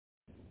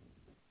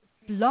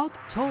Blog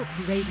Talk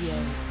Radio.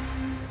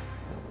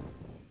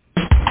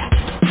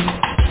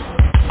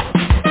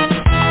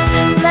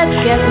 Let's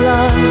get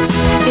lost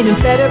in a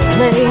better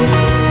place.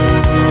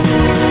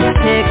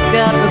 Pick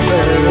up a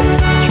book,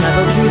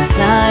 travel through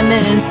time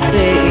and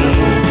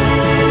space.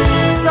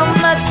 So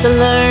much to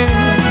learn,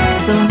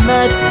 so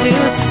much to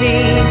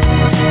see.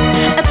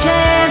 A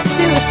chance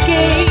to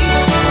escape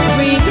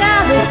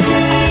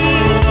reality.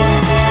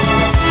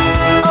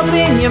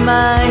 Open your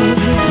mind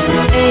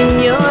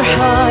and your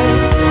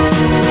heart.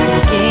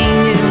 Gain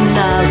new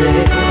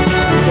knowledge,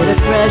 get a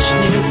fresh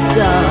new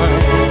start.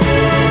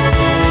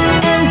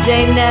 MJ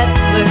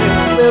Network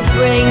will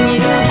bring you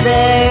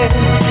there.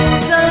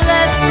 So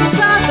let's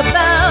talk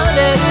about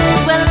it.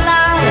 We're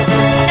live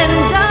and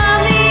on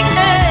the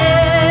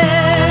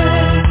air.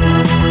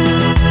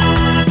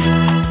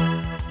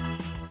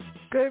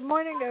 Good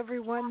morning,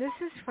 everyone. This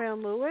is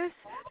Fran Lewis.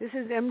 This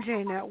is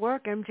MJ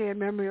Network, MJ in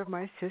memory of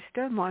my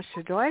sister,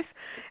 Marsha Joyce,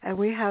 and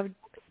we have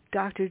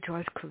Dr.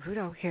 Joyce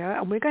Cavuto here,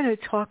 and we're going to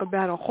talk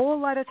about a whole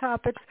lot of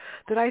topics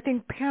that I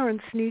think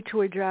parents need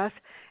to address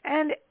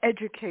and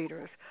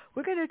educators.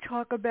 We're going to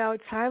talk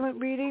about silent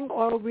reading,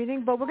 oral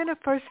reading, but we're going to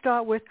first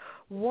start with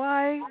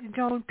why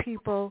don't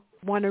people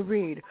want to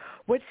read?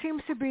 What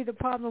seems to be the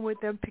problem with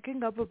them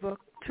picking up a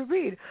book to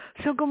read?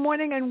 So good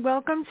morning and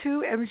welcome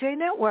to MJ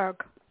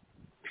Network.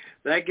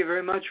 Thank you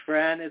very much,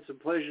 Fran. It's a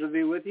pleasure to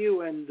be with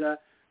you, and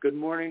good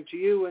morning to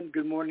you, and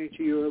good morning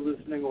to your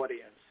listening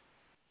audience.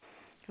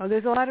 Well,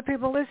 there's a lot of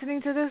people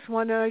listening to this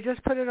one. I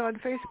just put it on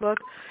Facebook,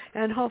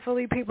 and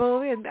hopefully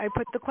people, and I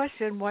put the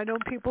question, why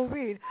don't people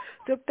read?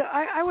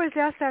 I was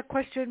asked that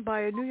question by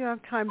a New York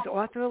Times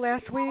author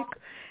last week,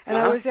 and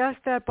I was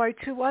asked that by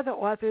two other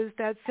authors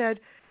that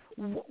said,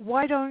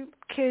 why don't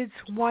kids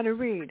want to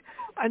read?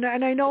 And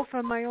I know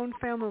from my own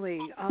family,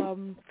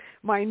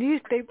 my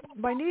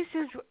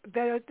nieces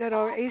that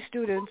are A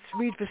students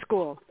read for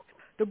school.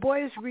 The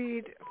boys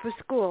read for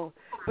school,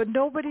 but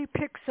nobody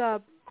picks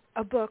up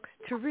a book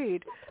to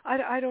read.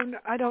 I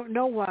don't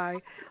know why.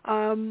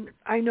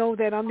 I know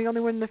that I'm the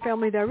only one in the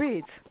family that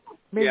reads.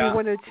 Maybe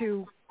one or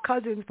two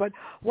cousins, but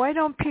why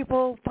don't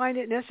people find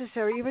it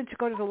necessary even to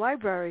go to the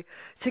library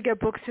to get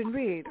books and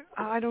read?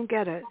 I don't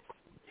get it.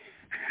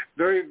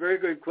 Very, very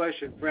good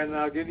question, Brandon.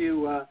 I'll give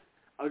you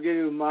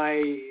my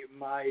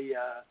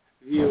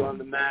view on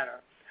the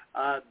matter.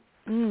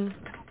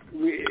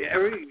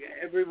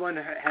 Everyone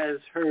has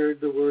heard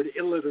the word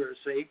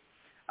illiteracy,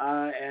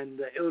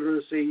 and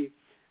illiteracy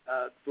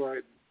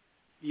for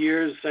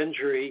years,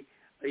 centuries,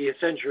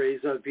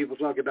 people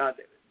talk about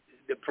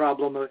the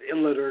problem of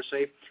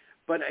illiteracy,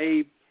 but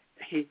a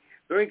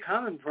very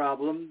common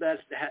problem that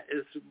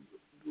is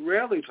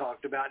rarely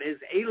talked about is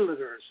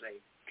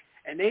alliteracy.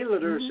 And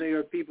alliteracy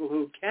are people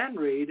who can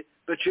read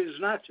but choose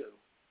not to.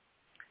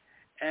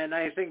 And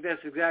I think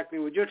that's exactly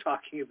what you're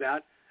talking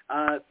about.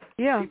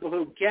 People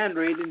who can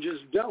read and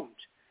just don't.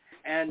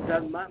 And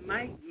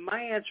my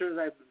answer is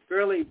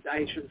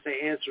I shouldn't say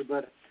answer,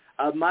 but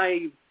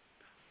my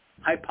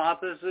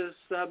hypothesis,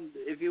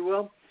 if you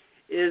will,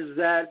 is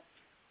that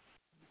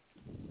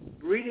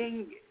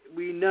reading,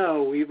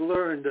 we've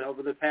learned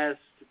over the past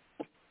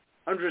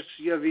hundreds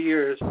of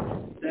years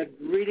that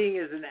reading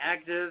is an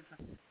active,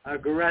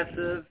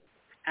 aggressive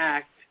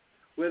act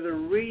where the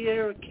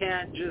reader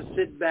can't just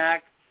sit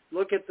back,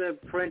 look at the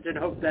print, and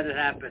hope that it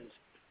happens.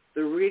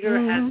 The reader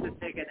has to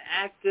take an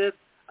active,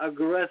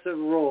 aggressive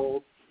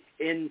role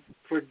in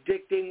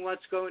predicting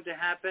what's going to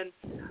happen,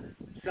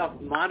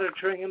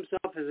 self-monitoring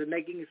himself. Is it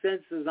making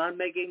sense? Is it not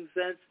making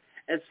sense?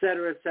 Et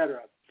cetera, et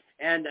cetera.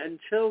 And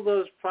until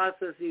those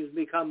processes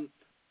become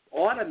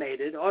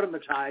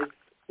automatized,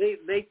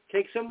 they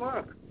take some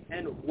work.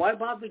 And why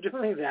bother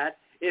doing that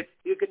if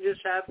you can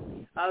just have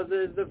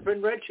the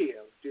print read to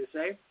you, do you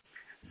say?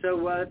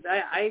 So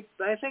I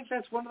think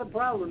that's one of the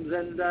problems.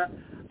 And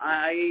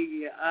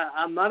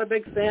I'm not a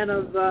big fan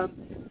of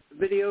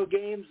video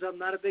games. I'm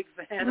not a big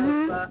fan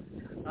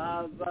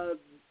of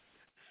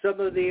some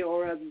of a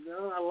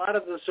lot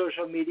of the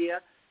social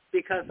media,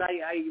 because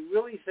I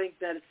really think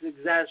that it's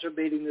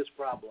exacerbating this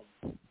problem.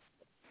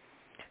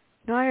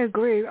 No, I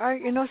agree.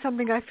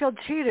 Something, I feel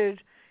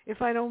cheated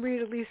if I don't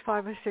read at least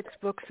 5 or 6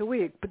 books a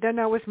week. But then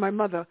I was my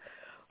mother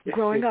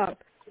growing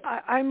up.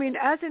 I mean,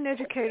 as an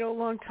educator a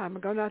long time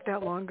ago, not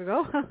that long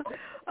ago,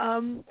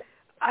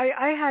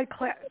 I had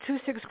 2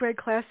 6th grade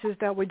classes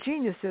that were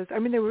geniuses. I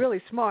mean, they were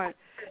really smart,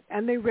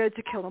 and they read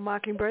To Kill a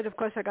Mockingbird. Of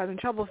course, I got in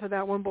trouble for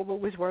that one, but it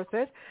was worth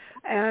it.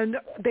 And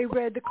they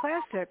read the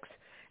classics.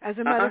 As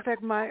a matter of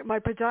fact, my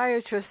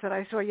podiatrist that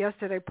I saw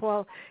yesterday,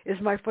 Paul, is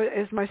my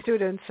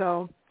student,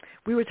 so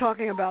we were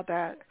talking about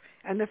that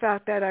and the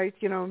fact that I,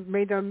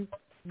 made them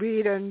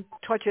read and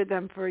tortured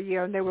them for a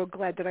year, and they were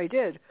glad that I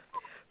did.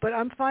 But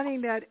I'm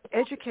finding that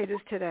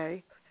educators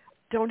today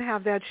don't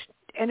have that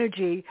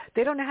energy.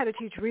 They don't know how to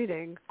teach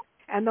reading,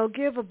 and they'll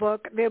give a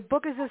book. Their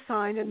book is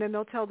assigned, and then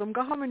they'll tell them,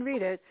 go home and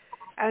read it,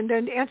 and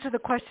then answer the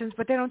questions,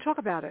 but they don't talk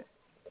about it.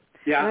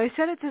 And I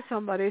said it to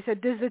somebody. I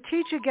said, does the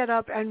teacher get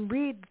up and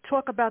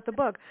talk about the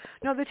book?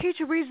 No, the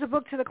teacher reads the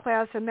book to the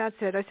class, and that's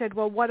it. I said,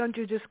 well, why don't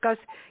you discuss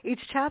each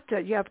chapter?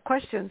 You have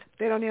questions.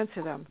 They don't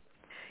answer them.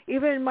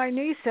 Even my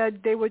niece said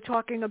they were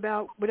talking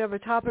about whatever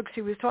topic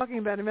she was talking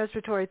about in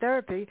respiratory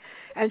therapy,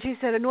 and she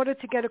said in order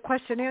to get a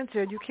question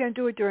answered, you can't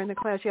do it during the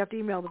class. You have to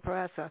email the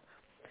professor.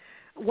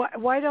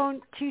 Why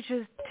don't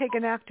teachers take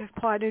an active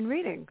part in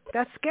reading?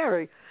 That's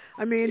scary.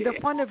 I mean, the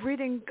fun of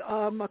reading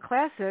a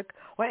classic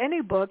or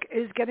any book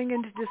is getting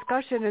into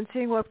discussion and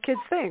seeing what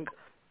kids think.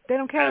 They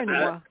don't care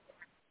anymore.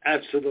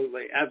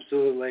 Absolutely.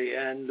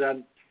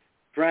 And,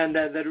 Fran,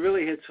 that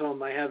really hits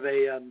home. I have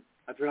a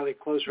fairly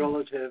close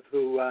relative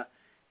who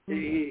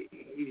he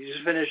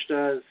just finished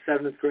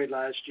 7th grade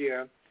last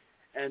year,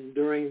 and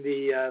during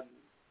he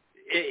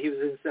was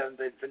in 7th,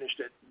 they finished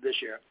it this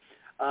year.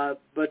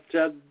 But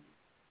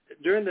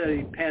during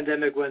the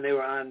pandemic when they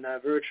were on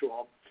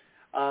virtual,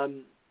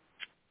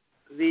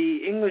 the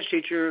English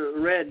teacher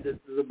read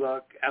the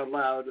book out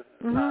loud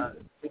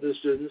to the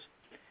students,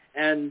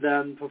 and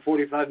for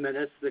 45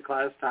 minutes, the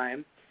class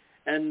time.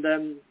 And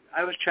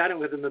I was chatting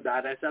with him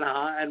about it. I said,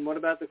 and what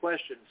about the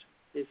questions?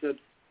 He said,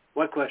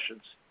 what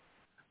questions?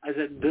 I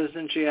said,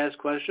 doesn't she ask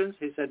questions?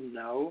 He said,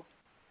 no.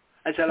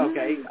 I said,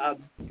 okay,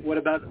 what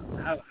about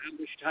how was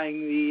she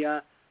tying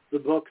the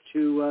book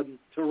to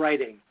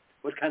writing?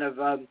 What kind of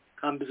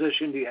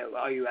composition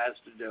are you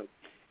asked to do?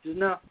 He said,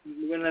 no,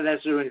 we're not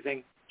asked to do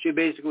anything. She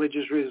basically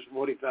just reads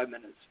 45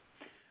 minutes.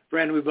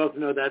 Brandon, we both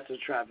know that's a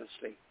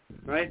travesty,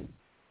 right?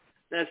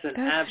 That's an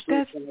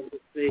absolute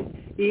travesty.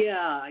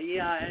 Yeah,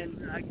 and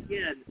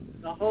again,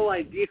 the whole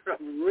idea of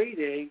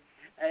reading,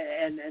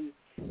 and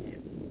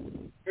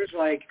first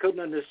of all, I couldn't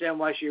understand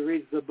why she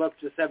reads the book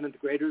to 7th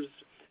graders,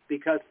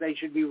 because they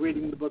should be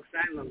reading the book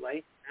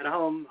silently at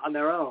home on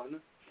their own,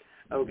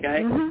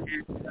 okay?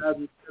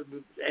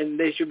 And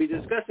they should be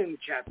discussing the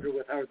chapter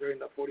with her during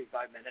the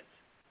 45 minutes.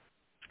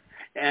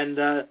 And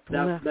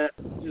that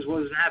just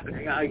wasn't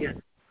happening.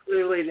 Again,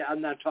 clearly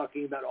I'm not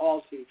talking about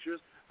all teachers,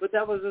 but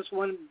that was just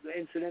one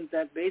incident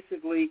that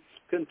basically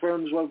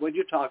confirms what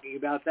you're talking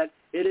about, that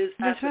it is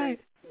happening in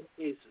some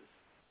cases.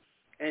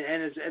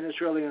 And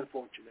it's really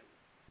unfortunate.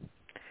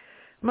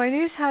 My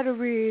niece had to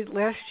read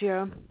last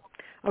year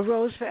A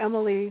Rose for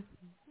Emily,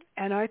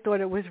 and I thought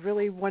it was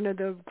really one of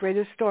the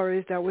greatest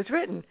stories that was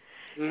written.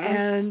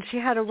 And she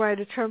had to write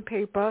a term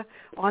paper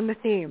on the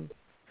theme.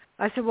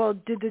 I said, well,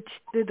 did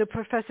the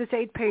professor, it's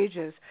 8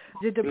 pages.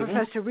 Did the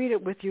professor read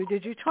it with you?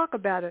 Did you talk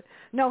about it?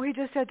 No, he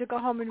just said to go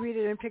home and read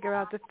it and figure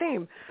out the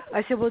theme.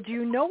 I said, well, do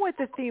you know what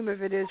the theme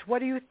of it is? What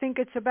do you think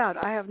it's about?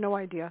 I have no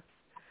idea.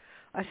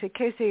 I said,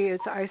 Casey,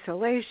 it's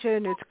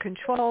isolation, it's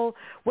control.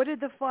 What did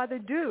the father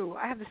do?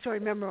 I have the story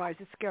memorized.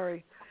 It's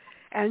scary.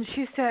 And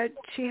she said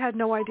she had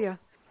no idea.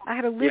 I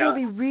had to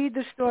literally read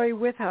the story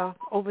with her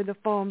over the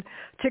phone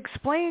to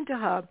explain to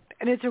her.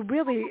 And it's a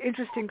really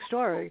interesting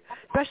story,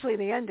 especially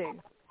the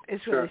ending.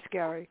 It's really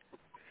scary.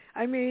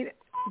 I mean,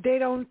 they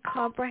don't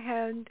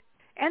comprehend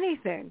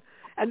anything.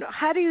 And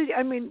how do you,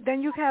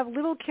 then you have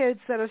little kids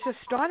that are just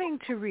starting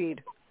to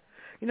read.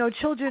 You know,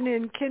 children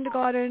in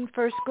kindergarten,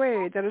 1st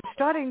grade that are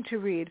starting to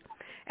read,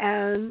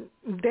 and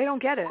they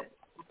don't get it.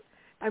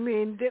 I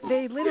mean,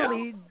 they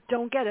literally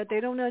don't get it. They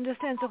don't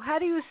understand. So how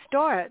do you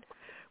start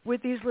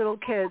with these little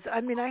kids? I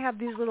mean, I have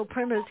these little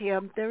primers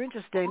here. They're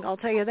interesting, I'll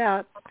tell you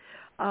that.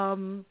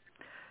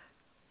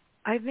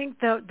 I think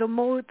the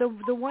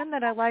one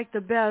that I like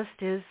the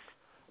best is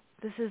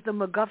the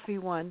McGuffey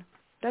one.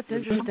 That's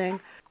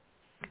interesting.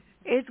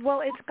 I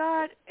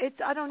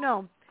don't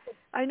know.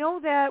 I know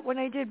that when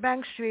I did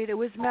Bank Street, it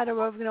was a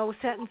matter of,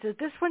 sentences.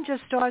 This one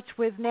just starts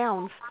with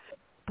nouns.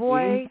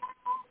 Boy,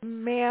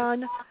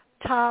 man,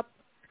 top,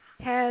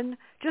 hen,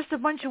 just a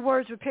bunch of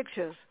words with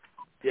pictures.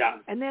 Yeah.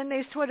 And then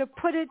they sort of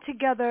put it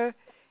together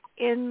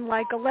in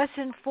like a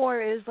lesson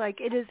 4 is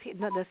like it is.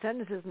 No, the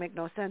sentences make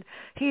no sense.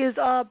 He is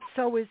up,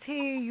 so is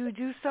he. You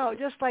do so.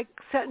 Just like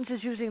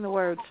sentences using the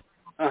words.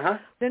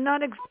 They're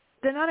not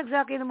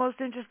exactly the most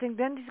interesting.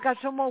 Then he's got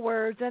some more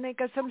words. Then they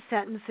got some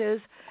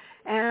sentences,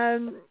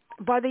 and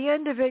by the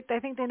end of it, I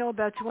think they know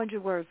about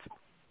 200 words.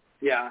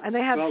 Yeah. And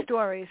they have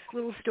stories,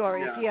 little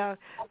stories. Yeah.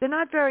 They're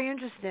not very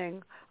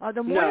interesting.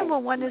 The Mortimer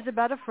one is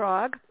about a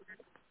frog,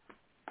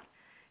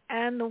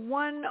 and the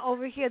one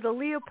over here, the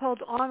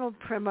Leopold Arnold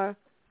primer,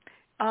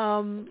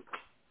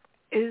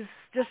 is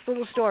just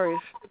little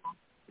stories.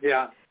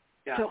 Yeah.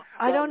 So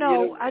I don't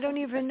know. I don't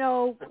even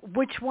know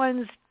which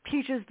ones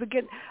teachers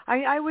begin.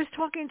 I was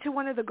talking to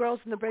one of the girls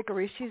in the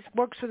bakery. She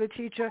works with a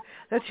teacher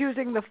that's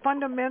using the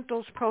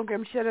fundamentals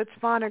program. She said it's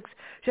phonics.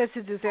 She said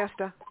it's a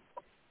disaster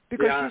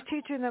because she's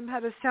teaching them how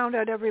to sound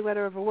out every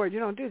letter of a word. You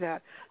don't do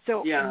that.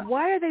 So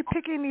why are they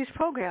picking these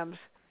programs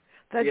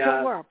that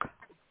don't work?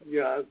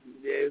 Yeah,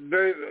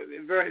 very,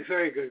 very,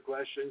 very good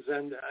questions.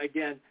 And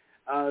again,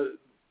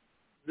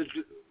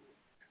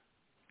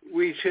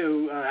 we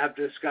too have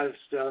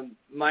discussed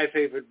my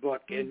favorite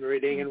book in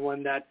reading, and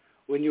one that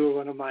when you were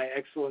one of my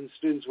excellent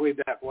students way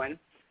back when.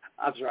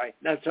 I'm sorry,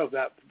 not so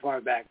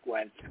far back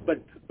when, but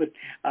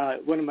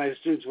one of my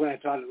students when I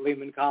taught at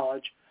Lehman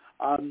College.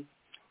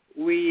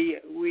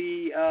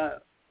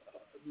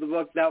 The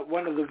book that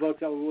one of the books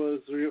that was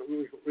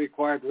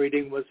required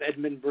reading was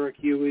Edmund Burke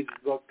Huey's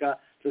book,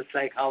 The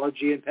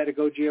Psychology and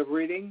Pedagogy of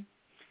Reading,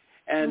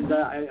 and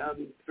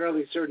I'm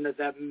fairly certain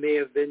that may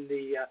have been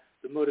the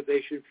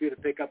motivation for you to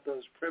pick up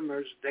those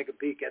primers, take a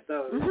peek at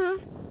those.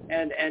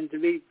 And to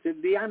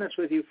be honest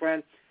with you,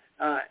 friend,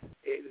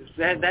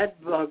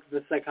 that book,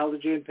 The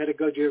Psychology and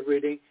Pedagogy of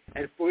Reading,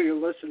 and for your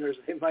listeners,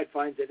 they might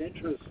find it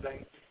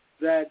interesting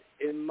that,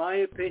 in my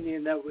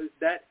opinion, that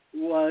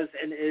was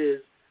and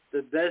is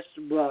the best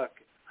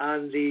book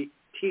on the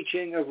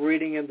teaching of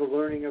reading and the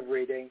learning of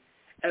reading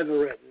ever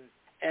written,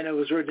 and it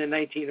was written in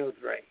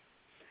 1903.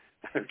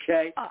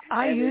 Okay?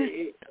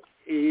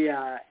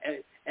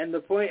 And the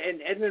point,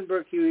 and Edmund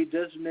Burke Huey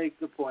does make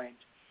the point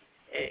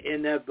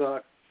in that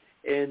book,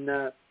 in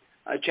a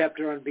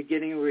chapter on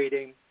beginning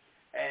reading,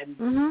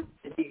 and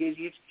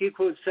he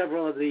quotes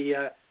several of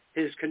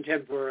his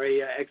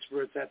contemporary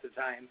experts at the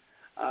time,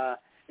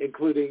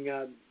 including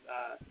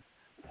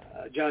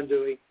John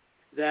Dewey,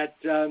 that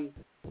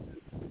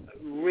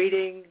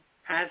reading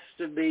has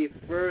to be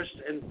first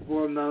and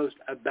foremost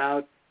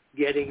about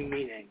getting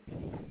meaning.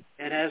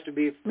 It has to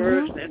be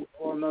first and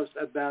foremost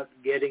about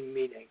getting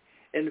meaning.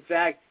 In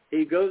fact,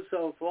 he goes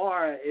so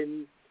far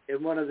in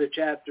one of the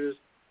chapters,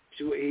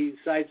 he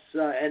cites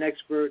an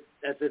expert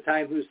at the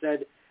time who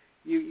said,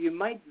 you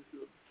might,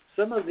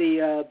 some of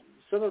the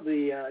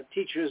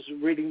teachers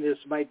reading this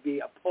might be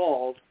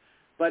appalled,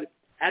 but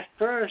at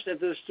first, if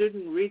the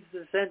student reads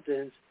the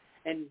sentence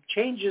and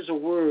changes a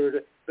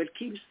word but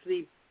keeps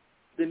the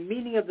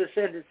meaning of the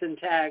sentence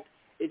intact,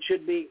 it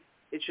should be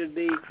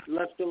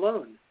left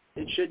alone.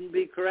 It shouldn't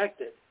be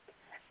corrected.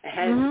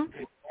 And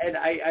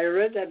I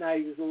read that and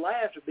I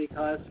laughed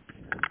because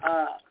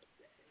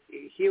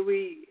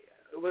it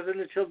wasn't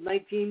until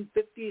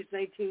 1950s,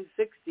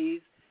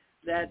 1960s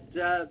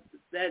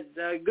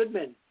that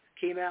Goodman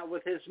came out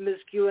with his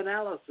miscue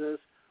analysis,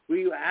 where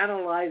you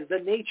analyze the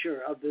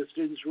nature of the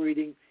student's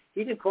reading.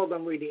 He didn't call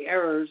them reading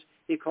errors.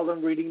 He called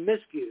them reading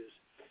miscues,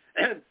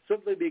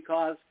 simply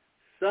because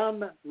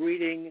some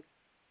reading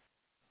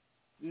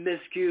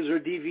miscues or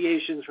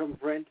deviations from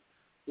print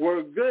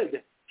were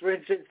good. For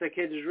instance, the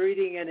kid's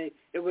reading, and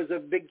it was a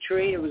big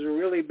train. It was a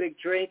really big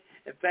train.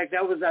 In fact,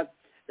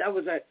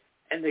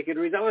 and they could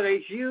read, that was a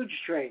huge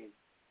train.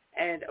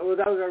 And that was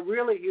a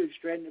really huge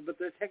train, but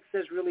the text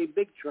says really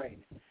big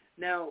train.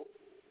 Now,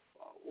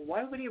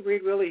 why would he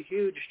read really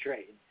huge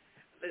train?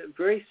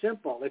 Very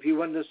simple, if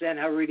you understand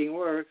how reading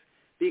works,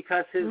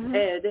 because his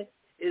head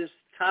is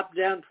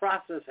top-down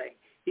processing.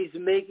 He's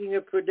making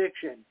a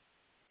prediction,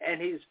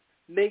 and he's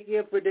making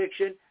a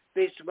prediction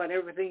based upon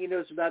everything he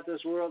knows about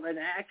this world, and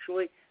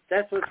actually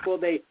that's what's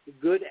called a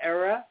good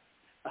error,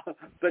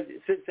 but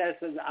since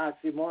that's an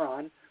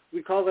oxymoron,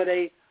 we call it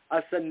a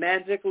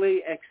semantically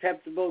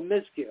acceptable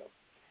miscue.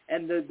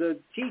 And the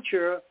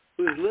teacher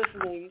who's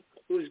listening,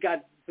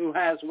 who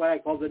has what I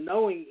call the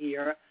knowing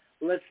ear,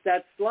 lets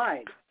that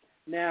slide.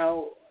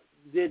 Now,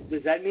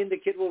 does that mean the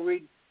kid will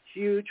read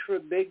huge for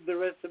big the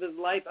rest of his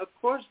life? Of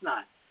course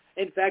not.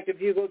 In fact, if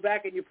you go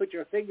back and you put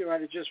your finger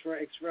on it just for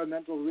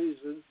experimental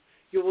reasons,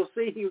 you will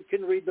see you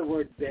can read the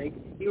word big.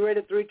 He read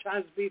it 3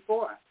 times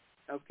before,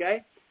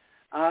 okay?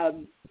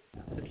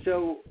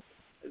 So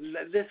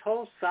this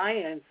whole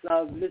science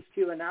of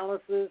miscue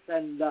analysis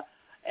and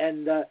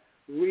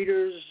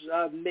readers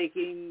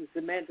making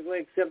semantically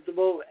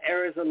acceptable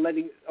errors or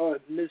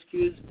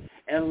miscues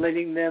and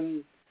letting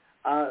them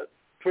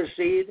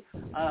proceed.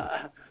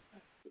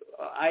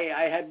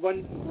 I had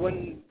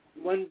one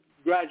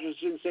graduate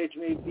student say to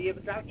me,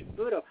 "But Dr.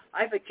 Cavuto,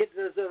 I have a kid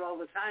that does it all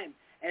the time,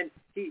 and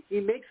he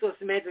makes those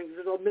semantic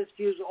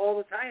miscues all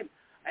the time,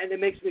 and it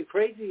makes me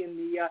crazy." And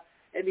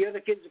the other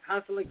kids are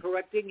constantly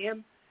correcting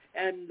him.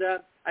 And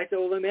I said,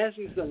 "Well, let me ask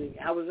you something.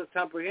 How was his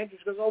comprehension?"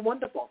 She goes, "Oh,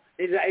 wonderful.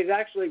 He's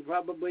actually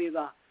probably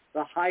the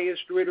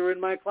highest reader in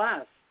my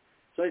class."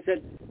 So I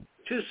said,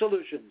 2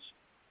 solutions.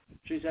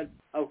 She said,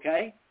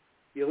 "Okay.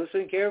 You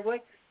listening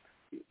carefully?"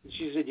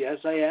 She said,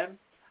 "Yes, I am."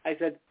 I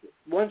said,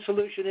 "One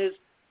solution is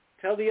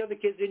tell the other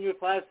kids in your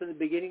class in the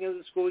beginning of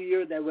the school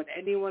year that when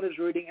anyone is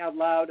reading out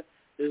loud,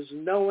 there's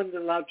no one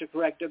allowed to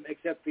correct them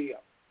except for you.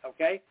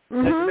 Okay?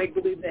 Let's make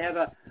believe they have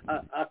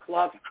a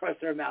cloth across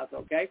their mouth,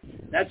 okay?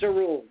 That's a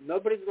rule.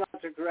 Nobody's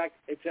allowed to correct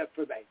except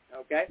for me,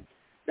 okay?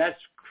 That's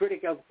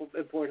critically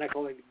important. I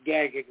call it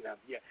gagging them.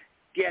 Yeah,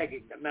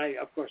 gagging them. Now,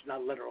 of course,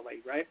 not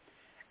literally, right?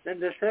 Then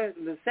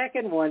the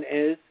second one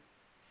is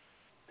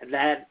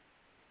that,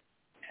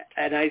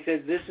 and I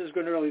said, this is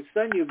going to really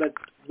stun you, but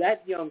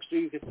that youngster,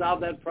 you can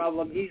solve that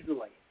problem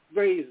easily,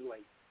 very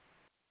easily.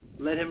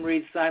 Let him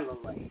read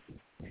silently.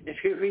 If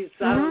he reads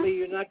silently,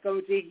 you're not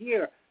going to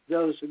hear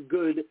those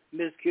good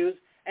miscues,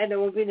 and it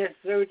won't be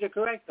necessary to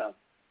correct them.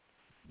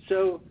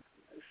 So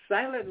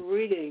silent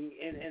reading,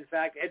 in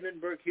fact,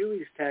 Edmund Burke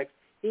Huey's text,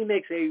 he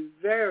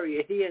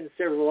and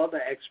several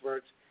other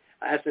experts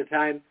at the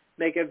time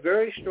make a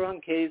very strong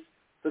case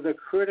for the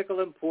critical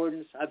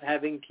importance of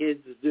having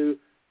kids do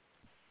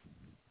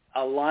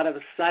a lot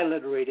of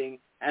silent reading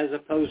as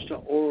opposed to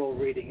oral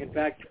reading. In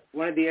fact,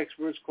 one of the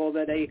experts called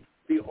that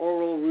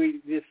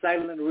the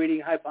silent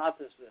reading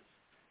hypothesis.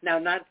 Now,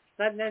 not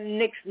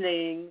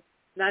nixing,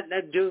 not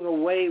doing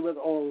away with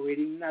oral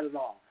reading, not at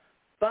all,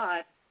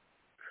 but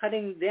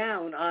cutting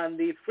down on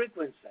the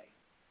frequency.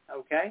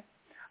 Okay,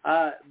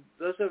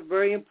 those are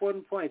very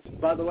important points.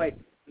 By the way,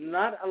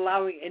 not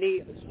allowing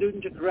any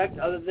student to correct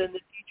other than the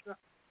teacher,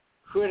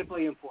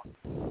 critically important.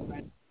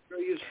 Right? So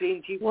you've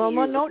seen teachers. Well,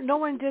 no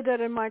one did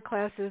that in my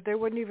classes. They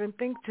wouldn't even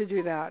think to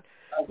do that,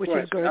 which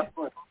is good. Of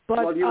course.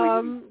 But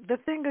the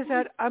thing is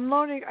that I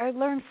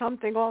learned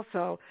something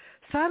also.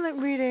 Silent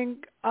reading,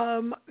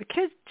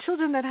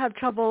 children that have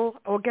trouble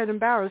or get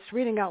embarrassed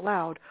reading out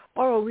loud,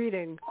 oral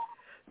reading,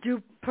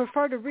 do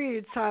prefer to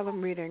read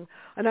silent reading.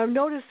 And I've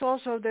noticed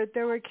also that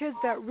there are kids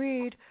that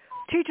read.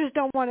 Teachers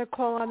don't want to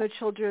call on the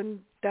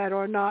children that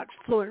are not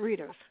fluent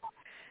readers.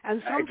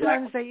 And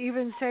sometimes they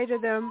even say to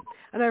them,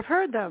 and I've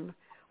heard them,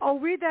 oh,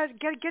 read that,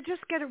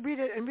 read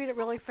it and read it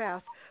really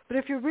fast. But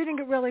if you're reading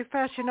it really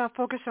fast, you're not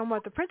focused on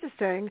what the print is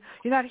saying.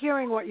 You're not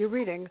hearing what you're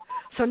reading.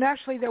 So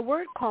naturally they're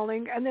word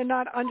calling and they're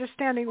not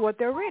understanding what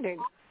they're reading.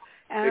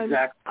 And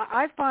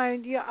I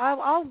find,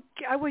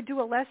 I would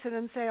do a lesson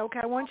and say,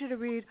 okay, I want you to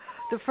read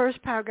the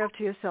first paragraph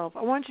to yourself.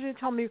 I want you to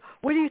tell me,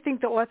 what do you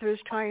think the author is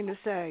trying to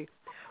say?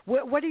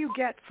 What do you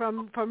get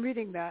from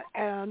reading that?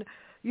 And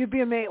you'd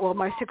be amazed. Well,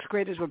 my sixth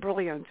graders were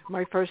brilliant.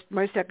 My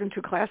second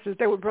two classes,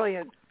 they were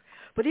brilliant.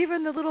 But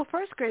even the little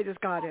first graders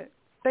got it.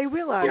 They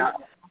realized,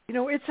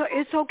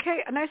 it's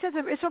okay. And I said to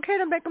them, it's okay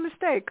to make a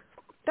mistake.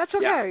 That's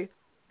okay.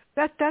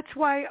 That's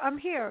why I'm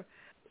here.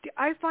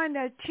 I find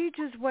that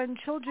teachers, when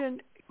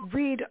children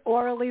read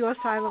orally or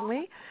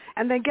silently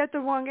and they get the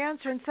wrong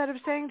answer, instead of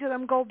saying to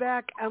them, go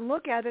back and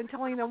look at it and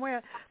telling them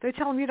where, they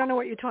tell them, you don't know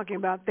what you're talking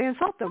about. They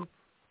insult them.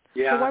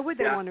 So why would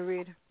they want to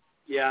read?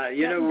 Yeah,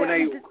 when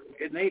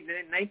in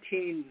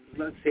 19,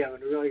 let's see,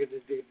 I'm really going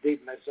to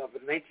date myself.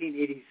 In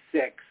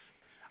 1986,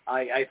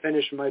 I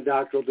finished my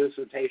doctoral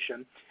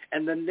dissertation,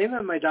 and the name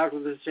of my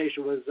doctoral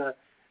dissertation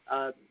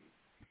was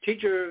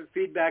Teacher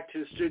Feedback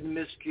to Student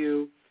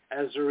Miscue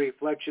as a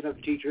Reflection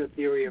of Teacher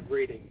Theory of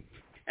Reading.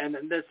 And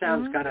that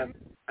sounds kind of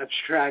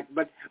abstract,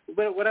 but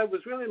what I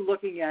was really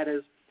looking at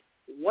is,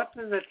 what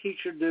does a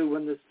teacher do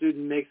when the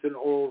student makes an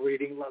oral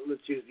reading?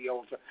 Let's use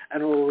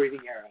an oral reading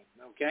error,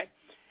 okay?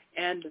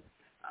 And,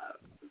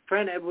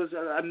 friend, it was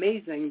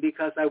amazing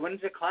because I went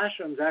into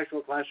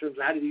actual classrooms.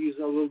 I had to use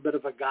a little bit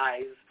of a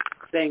guise,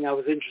 saying I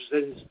was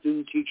interested in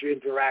student-teacher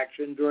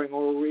interaction during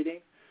oral reading.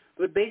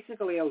 But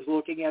basically, I was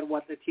looking at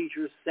what the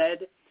teacher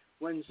said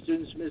when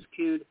students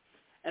miscued,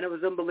 and it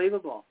was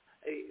unbelievable.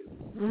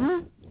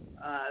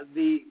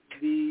 The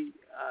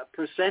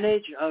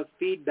percentage of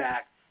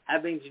feedback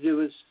having to do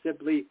with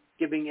simply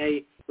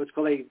giving what's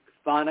called a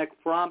phonic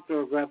prompt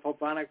or a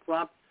graphophonic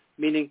prompt,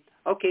 meaning,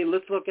 okay,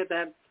 let's look at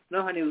that.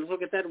 No, honey, let's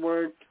look at that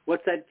word.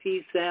 What's that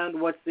T sound?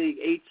 What's the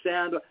H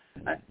sound?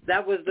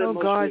 That was the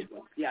most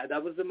frequent. Yeah,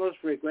 that was the most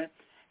frequent.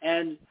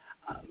 And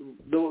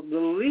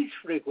the least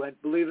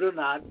frequent, believe it or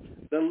not,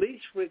 the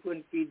least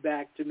frequent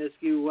feedback to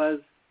miscue was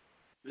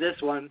this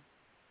one.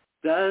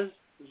 Does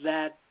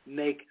that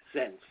make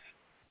sense?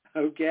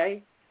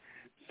 Okay?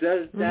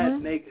 Does that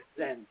make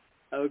sense?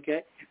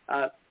 Okay?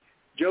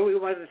 Joey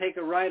wants to take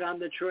a ride on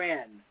the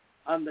tram.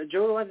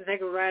 Joey wants to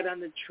take a ride on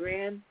the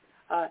tram.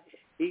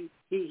 He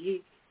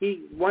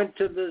went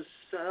to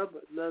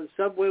the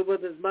subway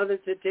with his mother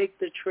to take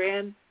the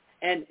tram,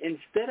 and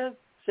instead of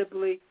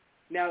simply,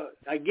 now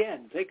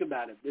again, think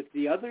about it. If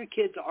the other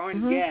kids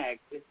aren't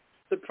gagged,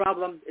 the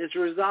problem is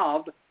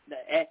resolved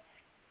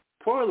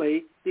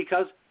poorly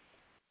because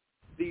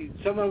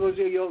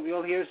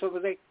you'll hear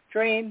someone say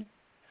train.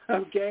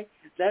 Okay,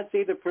 that's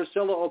either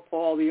Priscilla or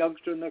Paul, the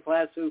youngster in the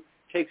class, who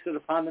takes it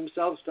upon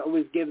themselves to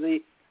always give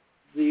the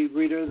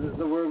reader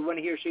the word when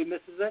he or she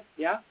misses it.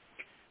 Yeah,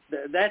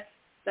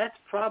 that's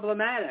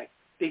problematic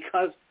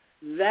because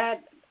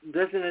that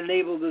doesn't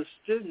enable the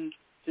student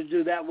to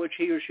do that which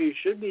he or she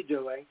should be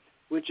doing,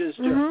 which is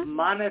to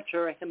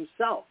monitor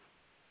himself.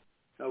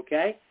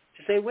 Okay,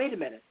 to say, wait a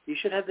minute, you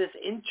should have this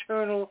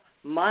internal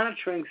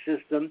monitoring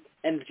system,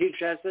 and the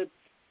teacher has to.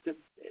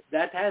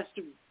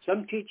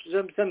 Some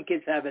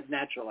kids have it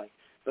naturally,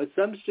 but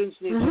some students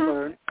need to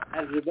learn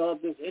how to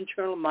develop this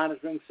internal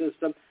monitoring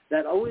system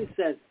that always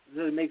says,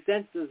 does it make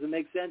sense? Does it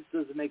make sense?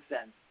 Does it make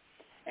sense?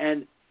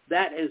 And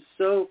that is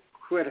so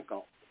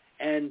critical.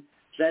 And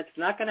that's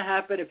not going to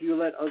happen if you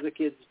let other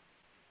kids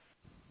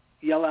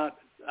yell out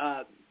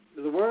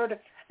the word,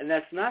 and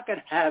that's not going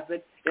to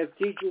happen if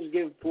teachers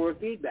give poor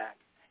feedback.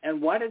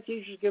 And why do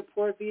teachers give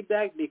poor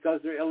feedback?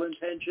 Because they're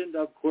ill-intentioned?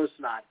 Of course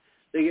not.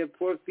 They give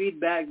poor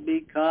feedback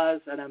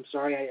because, and I'm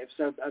sorry,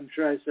 I'm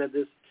sure I said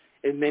this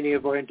in many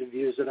of our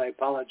interviews, and I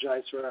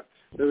apologize for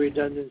the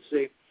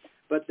redundancy,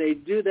 but they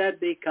do that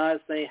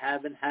because they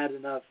haven't had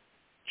enough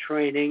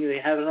training. They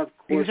have enough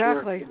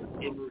coursework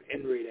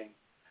in reading.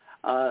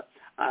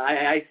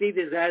 I see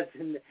these ads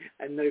in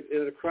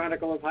the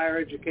Chronicle of Higher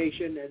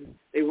Education, and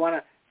they want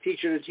a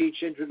teacher to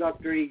teach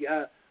introductory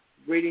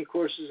reading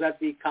courses at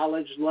the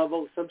college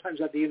level,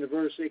 sometimes at the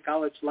university,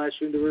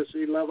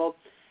 college/university level,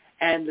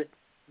 and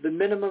the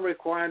minimum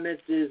requirement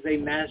is a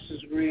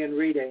master's degree in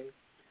reading.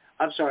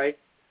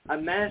 A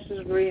master's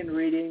degree in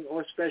reading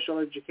or special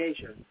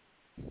education.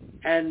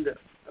 And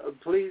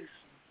please,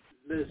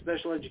 the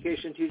special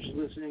education teachers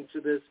listening to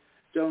this,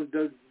 don't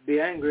be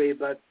angry,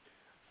 but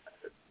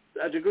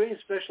a degree in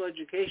special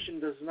education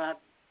does not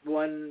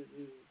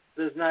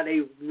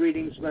a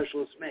reading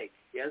specialist make.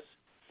 Yes,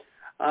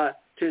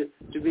 to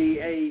be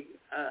a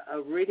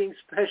reading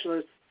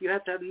specialist, you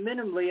have to have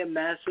minimally a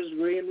master's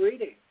degree in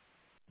reading.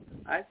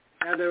 Right?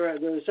 Now there are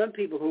some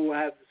people who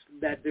have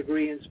that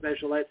degree in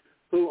special ed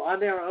who on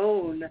their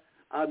own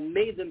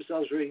made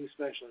themselves reading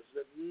specialists.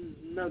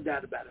 No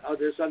doubt about it. Oh,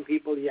 there's some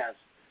people, yes,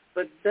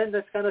 but then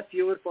that's kind of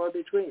few and far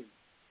between.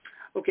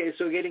 Okay,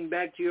 so getting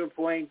back to your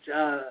point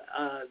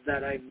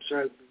that I'm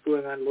sorry,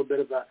 going on a little bit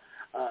of a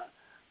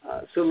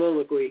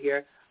soliloquy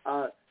here.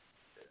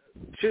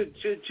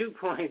 Two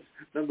points.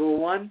 Number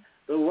one,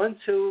 the ones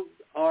who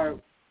are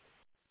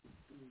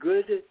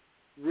good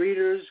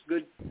readers,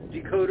 good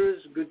decoders,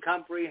 good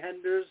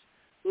comprehenders,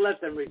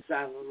 let them read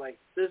silently.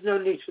 There's no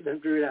need for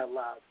them to read out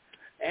loud.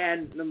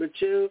 And number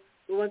two,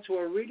 the ones who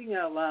are reading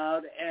out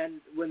loud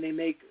and when they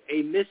make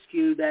a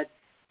miscue that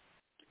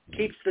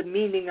keeps the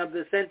meaning of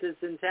the sentence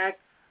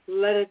intact,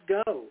 let it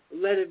go.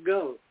 Let it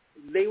go.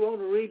 They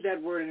won't read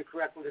that word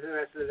incorrectly for the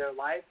rest of their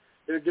life.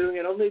 They're doing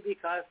it only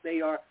because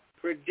they are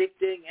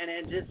predicting and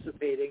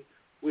anticipating,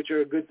 which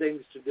are good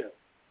things to do.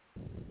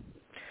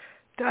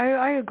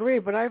 I agree,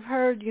 but I've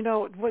heard,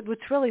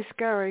 what's really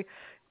scary,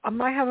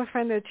 I have a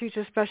friend that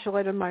teaches special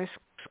ed in my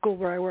school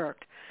where I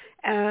worked.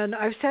 And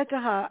I've said to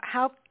her,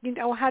 how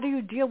do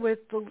you deal with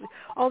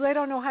they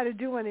don't know how to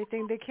do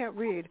anything, they can't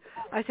read.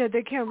 I said,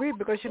 they can't read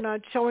because you're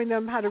not showing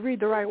them how to read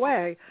the right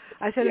way.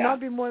 I said, and I'll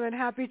be more than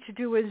happy to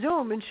do a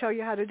Zoom and show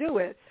you how to do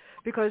it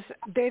because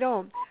they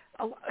don't.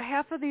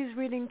 Half of these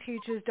reading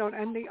teachers don't.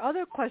 And the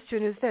other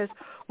question is this,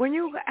 when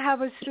you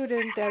have a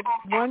student that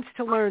wants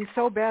to learn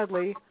so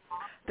badly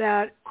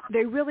that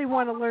they really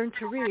want to learn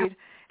to read,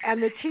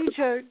 and the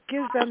teacher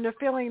gives them the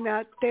feeling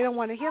that they don't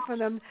want to hear from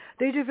them,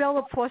 they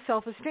develop poor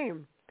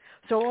self-esteem.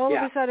 So all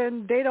of a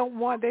sudden, they don't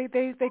want,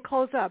 they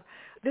close up.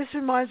 This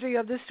reminds me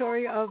of the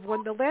story of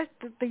when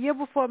the year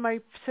before my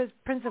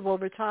principal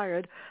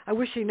retired, I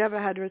wish he never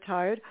had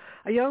retired,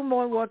 a young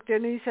man walked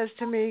in and he says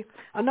to me,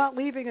 I'm not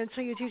leaving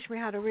until you teach me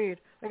how to read.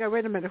 I go,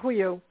 wait a minute, who are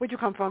you? Where'd you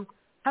come from?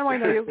 How do I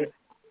know you?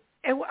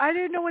 And I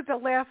didn't know whether to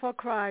laugh or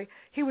cry.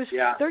 He was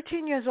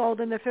 13 years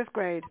old in the 5th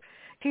grade.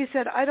 He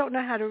said, I don't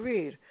know how to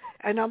read,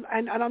 and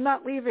I'm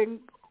not leaving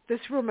this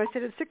room. I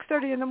said, it's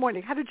 6:30 in the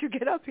morning. How did you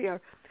get up here?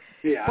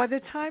 Yeah. By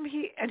the time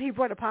he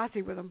brought a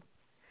posse with him.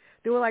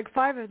 There were like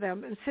 5 of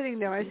them, and sitting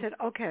there, I said,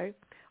 okay,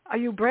 are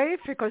you brave?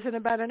 Because in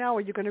about an hour,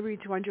 you're going to read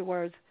 200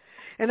 words.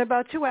 In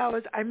about 2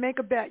 hours, I make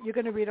a bet you're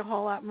going to read a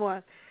whole lot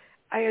more.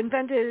 I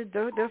invented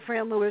the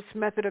Fran Lewis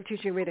method of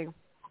teaching reading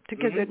to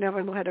kids that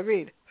never knew how to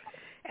read.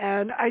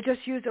 And I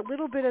just used a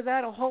little bit of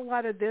that, a whole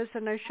lot of this,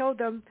 and I showed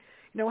them,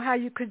 how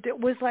you could, it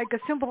was like a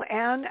simple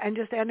and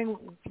just adding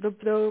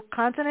the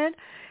consonant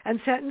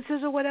and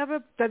sentences or whatever.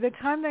 By the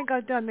time they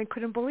got done, they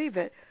couldn't believe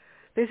it.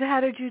 They said, how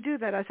did you do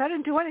that? I said, I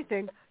didn't do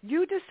anything.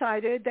 You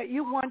decided that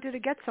you wanted to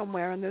get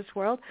somewhere in this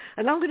world,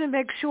 and I'm going to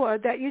make sure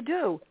that you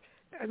do.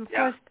 And of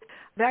course,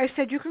 I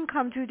said, you can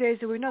come 2 days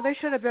a week. No, they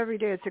showed up every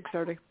day at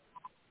 6:30.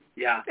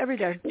 Yeah. Every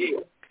day.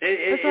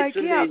 It's like,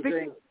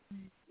 amazing.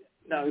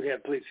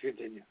 Please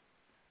continue.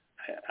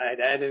 I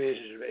didn't mean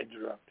to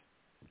interrupt.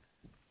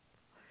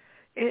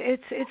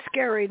 It's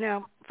scary.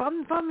 Now,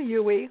 from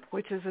UE,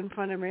 which is in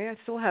front of me,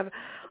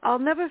 I'll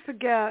never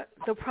forget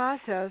the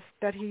process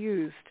that he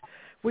used,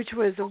 which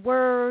was a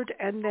word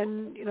and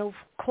then,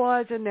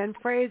 clause and then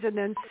phrase and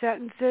then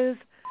sentences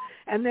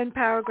and then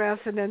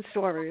paragraphs and then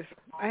stories.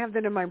 I have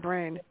that in my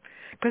brain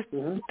because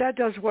that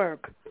does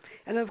work.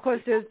 And, of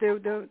course, there's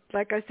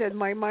like I said,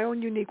 my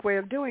own unique way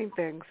of doing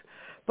things.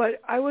 But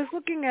I was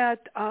looking at,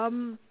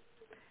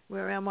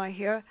 where am I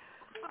here,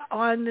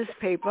 on this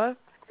paper,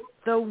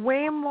 the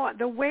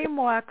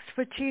waymarks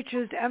for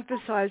teachers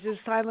emphasizes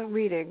silent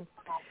reading,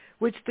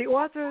 which the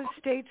author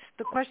states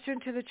the question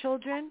to the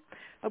children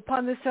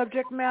upon the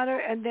subject matter,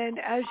 and then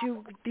as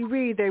you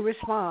read, they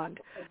respond.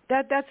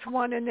 That's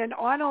one, and then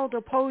Arnold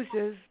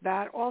opposes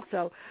that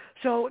also.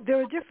 So there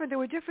were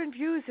different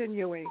views in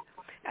UE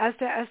as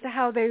to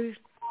how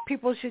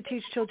people should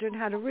teach children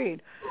how to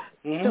read.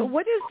 So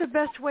what is the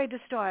best way to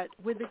start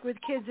with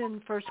kids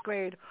in 1st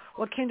grade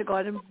or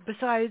kindergarten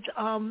besides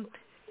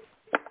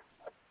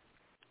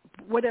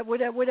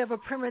whatever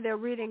primer they're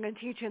reading and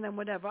teaching them,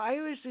 whatever? I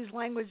always use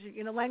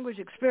language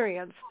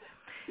experience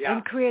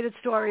and created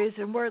stories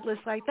and word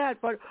lists like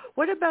that. But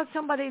what about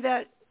somebody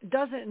that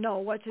doesn't know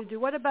what to do?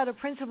 What about a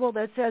principal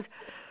that says,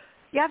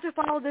 you have to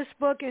follow this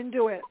book and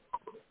do it?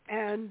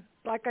 And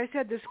like I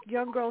said, this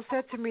young girl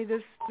said to me,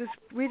 this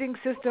reading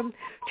system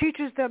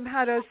teaches them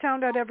how to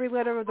sound out every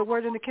letter of the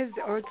word in the kids,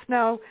 or it's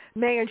now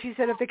May, and she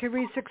said if they can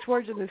read 6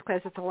 words in this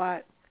class, it's a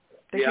lot.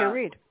 They can't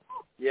read.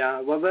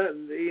 Yeah, well,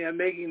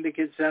 making the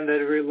kids sound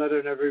out every letter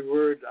and every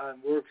word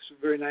works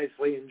very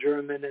nicely in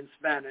German and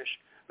Spanish,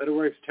 but it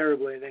works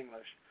terribly in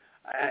English.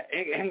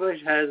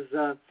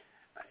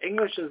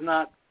 English is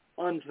not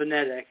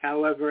unphonetic.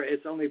 However,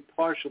 it's only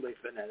partially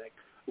phonetic.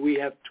 We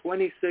have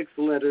 26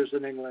 letters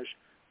in English,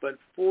 but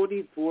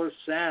 44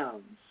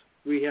 sounds.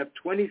 We have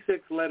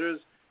 26 letters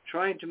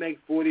trying to make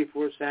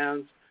 44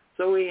 sounds.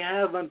 So we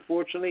have,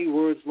 unfortunately,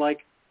 words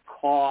like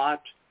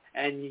caught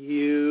and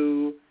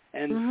you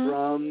and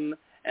from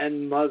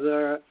and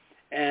mother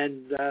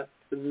and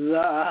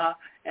the,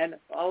 and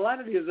a lot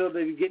of these are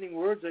the beginning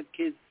words that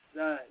kids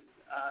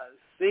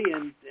see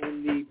in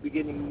the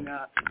beginning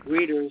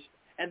readers,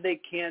 and they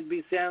can't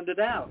be sounded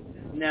out.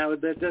 Now,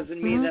 that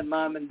doesn't mean that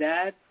mom and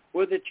dad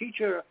or the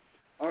teacher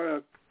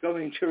are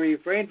going to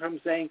refrain from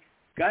saying,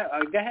 go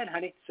ahead,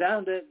 honey,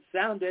 sound it.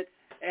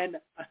 And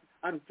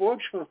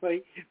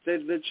unfortunately,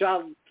 the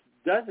child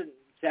doesn't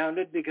sound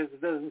it because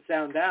it doesn't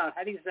sound out.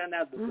 How do you sound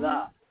out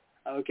the?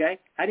 Okay?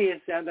 How do you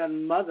sound out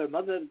mother?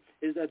 Mother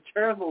is a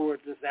terrible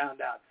word to sound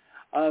out.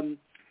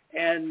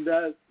 And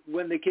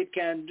when the kid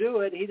can't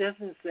do it, he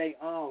doesn't say,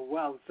 oh,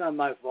 well, it's not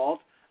my fault.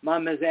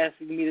 Mom is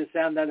asking me to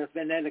sound out a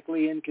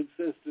phonetically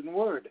inconsistent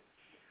word.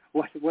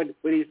 What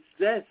he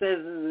says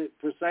is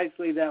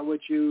precisely that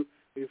which you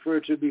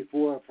referred to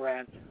before,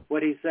 Fran.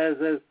 What he says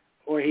is,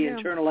 or he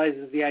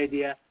internalizes the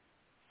idea,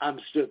 I'm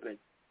stupid.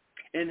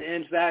 And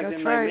in fact, That's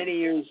in my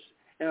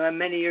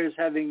many years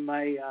having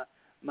my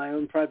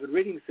own private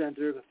reading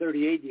center,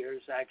 38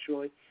 years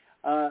actually,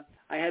 I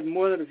had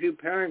more than a few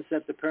parents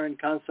at the parent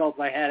consult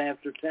I had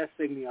after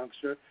testing the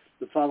youngster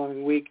the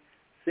following week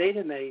say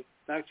to me,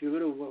 Dr.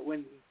 Cavuto,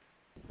 when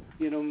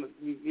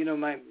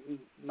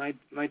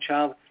my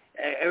child,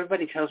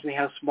 everybody tells me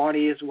how smart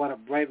he is, what a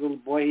bright little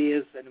boy he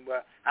is, and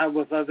we're out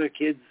with other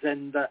kids,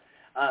 and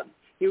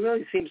he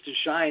really seems to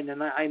shine,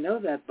 and I know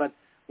that, but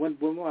when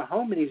we're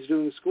home and he's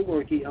doing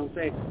schoolwork, he'll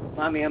say,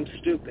 Mommy, I'm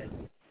stupid.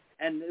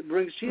 And it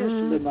brings tears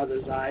to the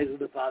mother's eyes and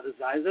the father's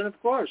eyes, and of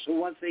course, who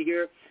wants to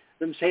hear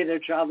them say their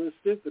child is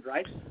stupid,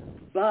 right?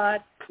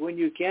 But when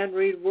you can't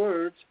read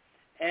words,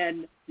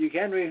 and you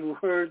can read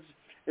words,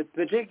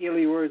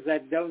 particularly words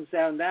that don't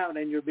sound out,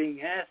 and you're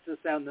being asked to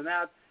sound them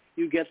out,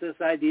 you get this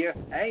idea,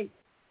 hey,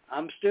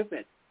 I'm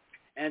stupid.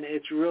 And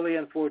it's really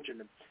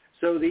unfortunate.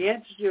 So the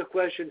answer to your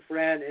question,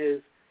 Fran,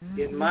 is,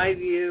 in my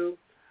view,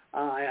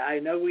 I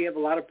know we have a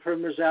lot of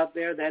primers out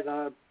there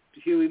that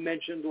Huey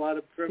mentioned, a lot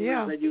of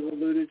primers that you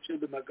alluded to,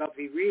 the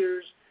McGuffey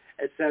readers,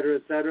 et cetera,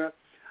 et cetera.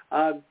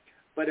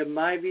 But in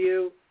my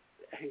view,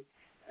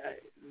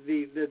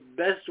 the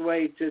best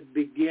way to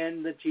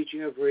begin the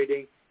teaching of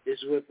reading is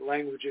with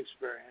language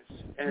experience.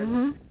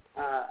 And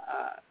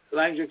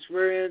language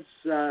experience,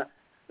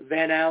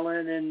 Van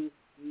Allen in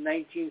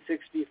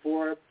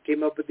 1964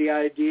 came up with the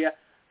idea.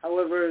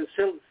 However,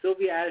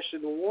 Sylvia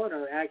Ashton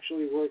Warner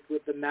actually worked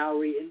with the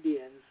Maori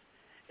Indians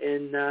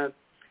in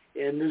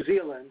New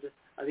Zealand,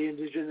 the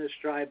indigenous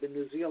tribe in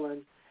New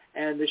Zealand,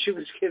 and she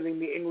was giving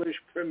the English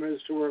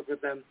primers to work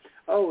with them.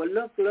 Oh,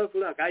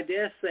 look, I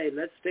dare say,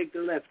 let's take the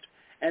lift.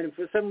 And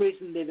for some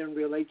reason, they didn't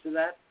relate to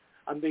that.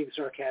 I'm being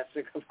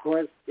sarcastic, of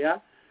course, yeah?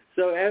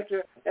 So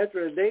after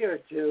a day or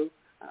two,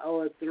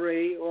 or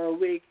 3 or a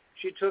week,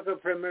 she took her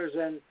primers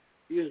and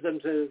used them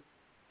to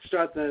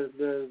start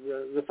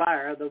the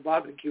fire, the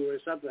barbecue or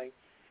something,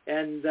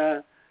 and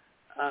the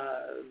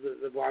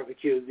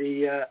barbecue,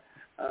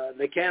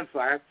 the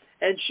campfire,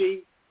 and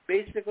she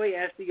basically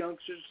asked the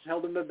youngsters to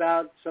tell them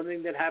about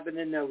something that happened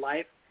in their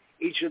life.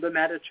 Each of them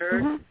had a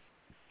turn.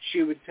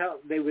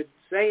 They would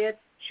say it,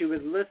 she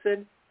would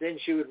listen, then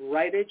she would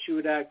write it, she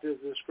would act as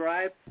a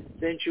scribe,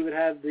 then she would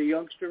have the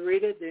youngster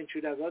read it, then she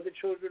would have other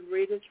children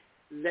read it,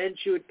 then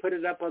she would put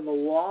it up on the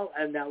wall,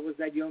 and that was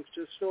that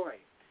youngster's story.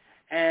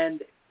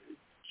 And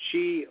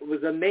she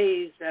was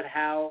amazed at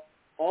how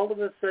all of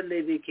a sudden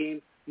they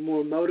became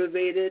more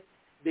motivated.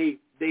 They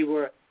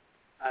were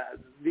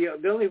the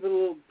only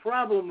little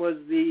problem was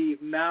the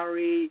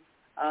Maori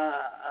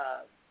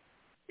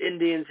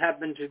Indians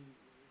happened to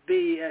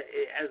be,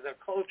 as a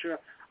culture,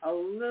 a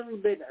little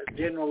bit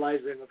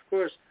generalizing, of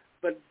course,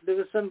 but there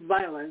was some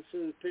violence,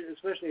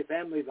 especially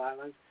family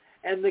violence,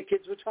 and the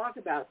kids would talk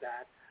about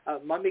that.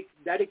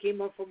 Daddy came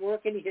home from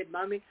work and he hit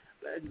Mommy,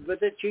 but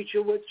the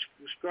teacher would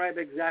describe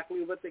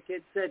exactly what the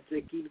kid said to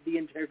keep the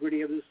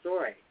integrity of the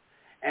story.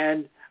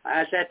 And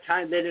at that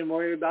time, they didn't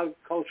worry about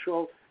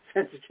cultural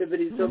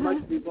sensitivity so much,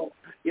 people,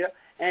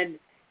 and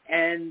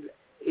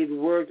it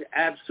worked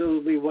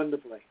absolutely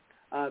wonderfully.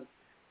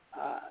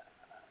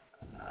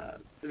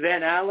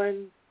 Van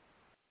Allen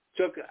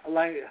took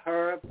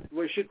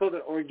what she called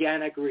it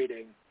organic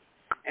reading,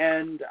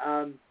 and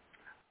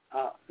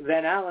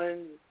Van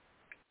Allen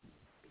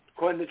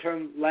coined the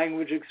term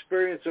language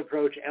experience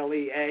approach,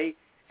 LEA,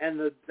 and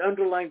the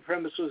underlying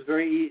premise was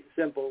very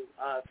simple,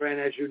 Fran,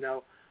 as you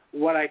know.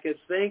 What I could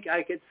think,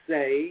 I could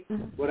say.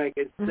 What I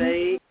could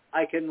say,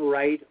 I can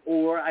write,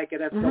 or I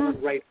could have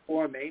someone write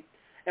for me.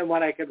 And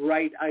what I could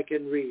write, I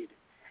can read.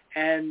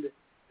 And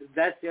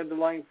that's the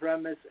underlying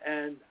premise.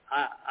 And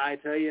I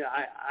tell you,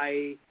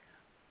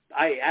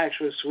 I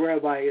actually swear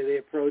by the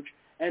approach.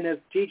 And if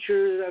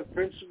teachers,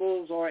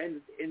 principals are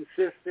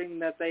insisting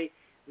that they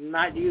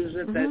not use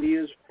it, that they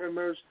use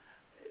primers,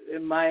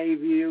 in my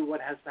view,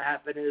 what has to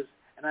happen is,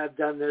 and I've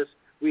done this,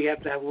 we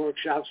have to have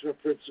workshops for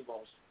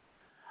principals.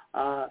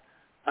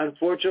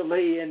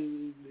 Unfortunately,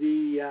 in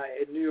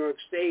New York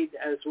State,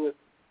 as with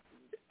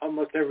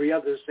almost every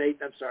other state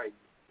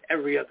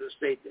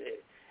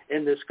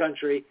in this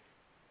country,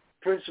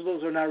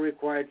 principals are not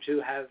required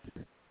to have,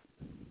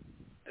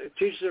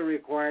 teachers are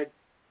required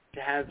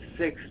to have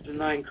 6 to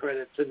 9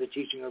 credits in the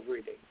teaching of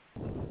reading.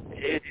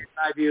 In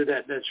my view,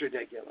 that's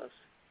ridiculous.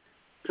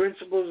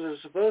 Principals are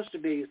supposed to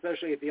be,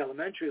 especially at the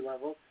elementary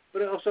level,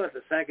 but also at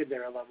the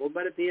secondary level,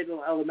 but at the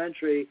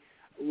elementary,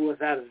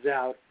 without a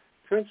doubt,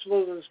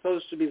 principals are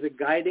supposed to be the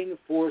guiding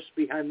force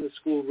behind the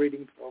school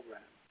reading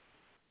program.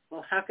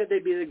 Well, how could they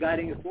be the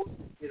guiding force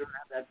if they don't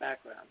have that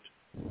background?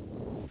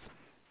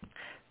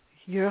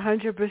 You're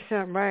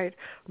 100% right.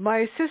 My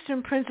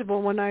assistant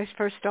principal, when I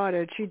first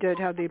started, she did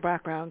have the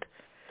background.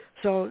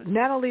 So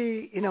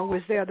Natalie,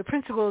 was there. The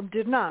principal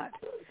did not.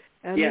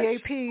 And yes. The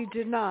AP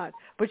did not.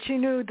 But she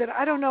knew that,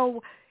 I don't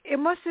know, it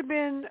must have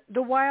been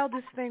the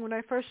wildest thing when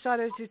I first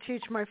started to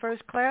teach my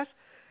first class.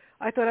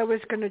 I thought I was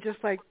going to just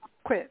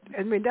quit.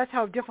 I mean, that's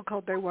how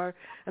difficult they were.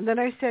 And then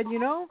I said,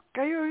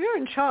 you're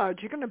in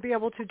charge. You're going to be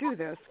able to do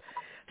this.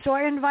 So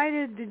I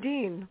invited the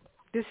dean,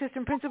 the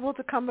assistant principal,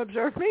 to come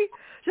observe me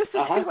just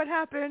to see what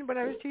happened when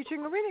I was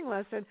teaching a reading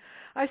lesson.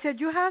 I said,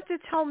 you have to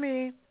tell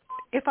me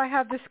if I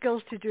have the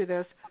skills to do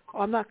this,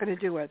 or I'm not going to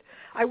do it.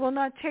 I will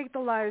not take the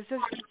lives of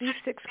these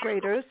 6th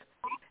graders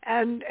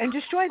and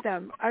destroy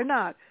them. I'm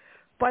not.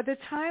 By the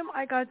time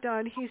I got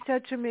done, he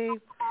said to me,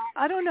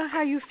 I don't know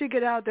how you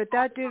figured out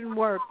that didn't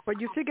work, but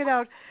you figured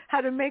out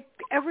how to make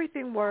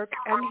everything work.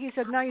 And he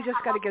said, now you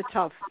just got to get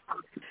tough.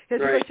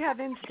 Because you have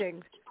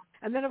instinct.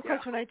 And then, of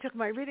course, when I took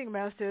my reading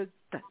master,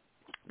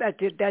 that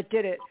did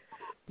it.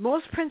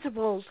 Most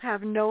principals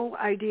have no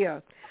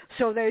idea.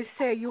 So they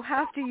say you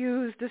have to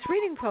use this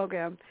reading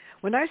program.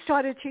 When I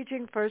started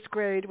teaching first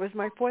grade, it was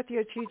my 4th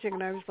year teaching,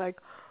 and I was like,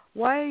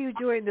 why are you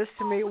doing this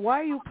to me?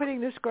 Why are you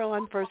putting this girl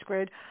on first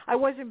grade? I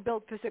wasn't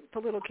built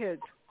for little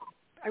kids.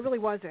 I really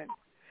wasn't.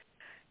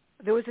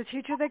 There was a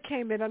teacher that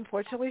came in.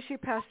 Unfortunately, she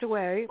passed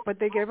away, but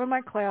they gave her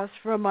my class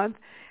for a month,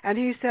 and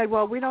he said,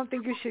 well, we don't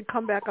think you should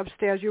come back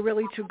upstairs. You're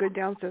really too good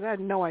downstairs. I had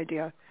no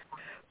idea.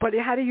 But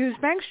it had to use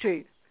Bank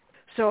Street.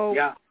 So,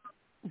 yeah.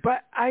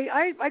 But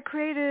I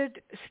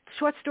created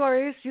short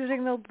stories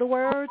using the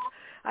words.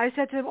 I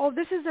said to him,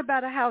 this is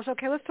about a house.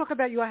 Okay, let's talk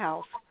about your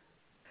house.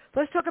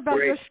 Let's talk about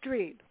your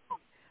street.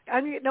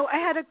 And, I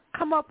had to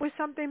come up with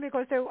something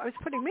because I was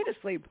putting me to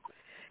sleep.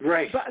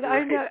 Right. But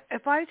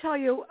if I tell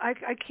you, I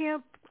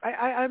can't,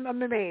 I'm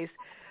amazed.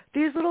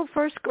 These little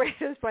first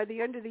graders, by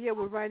the end of the year,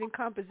 were writing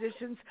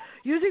compositions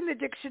using the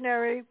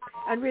dictionary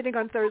and reading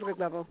on 3rd grade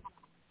level.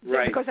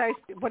 Right. Because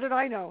what did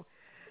I know?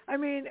 I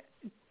mean,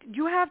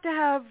 you have to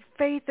have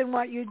faith in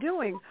what you're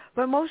doing.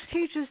 But most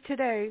teachers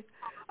today,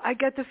 I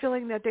get the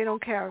feeling that they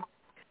don't care.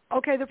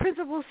 Okay, the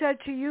principal said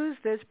to use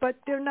this, but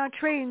they're not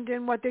trained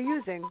in what they're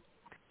using.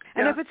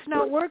 And if it's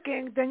not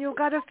working, then you've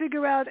got to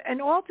figure out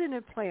an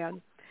alternate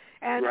plan.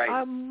 And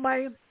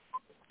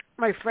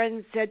my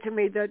friend said to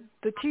me that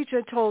the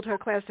teacher told her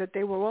class that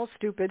they were all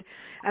stupid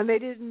and they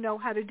didn't know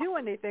how to do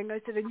anything. I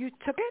said, and you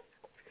took it?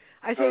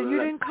 I said, you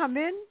didn't come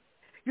in?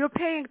 You're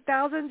paying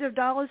thousands of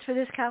dollars for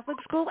this Catholic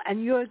school,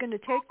 and you're going to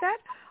take that?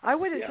 I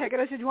wouldn't take it.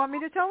 I said, you want me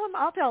to tell him?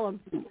 I'll tell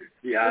him.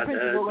 The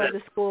principal of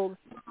the school.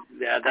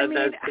 Yeah,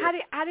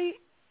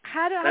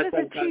 how does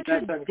a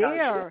teacher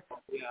dare?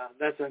 Yeah,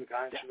 that's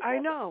unconscionable. I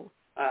know.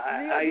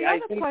 The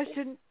other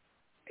question,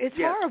 it's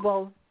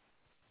horrible.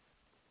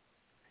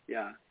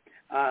 Yeah,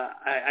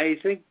 I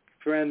think,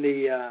 friend,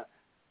 as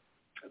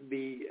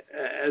we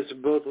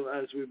both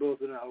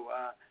know,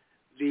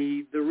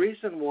 the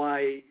reason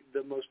why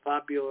the most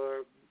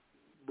popular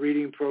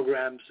reading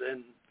programs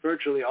in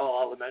virtually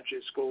all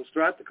elementary schools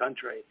throughout the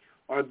country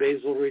are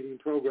basal reading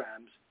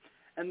programs.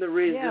 And the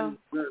reason,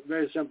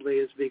 very simply,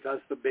 is because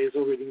the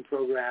basal reading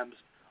programs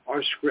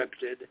are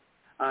scripted.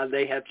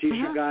 They have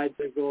teacher guides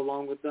that go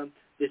along with them.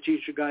 The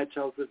teacher guide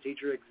tells the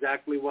teacher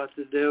exactly what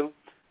to do.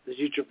 The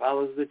teacher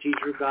follows the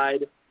teacher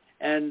guide.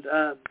 And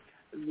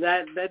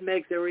that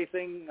makes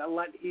everything a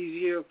lot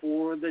easier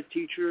for the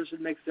teachers.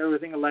 It makes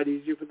everything a lot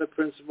easier for the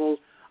principals.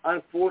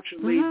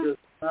 Unfortunately, it does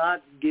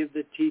not give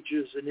the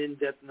teachers an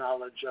in-depth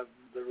knowledge of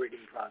the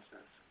reading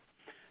process.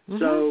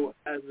 So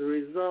as a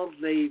result,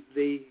 they're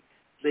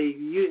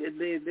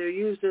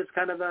used as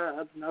kind of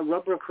a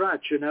rubber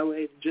crutch.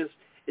 It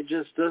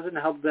just doesn't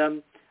help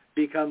them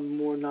become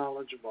more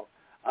knowledgeable.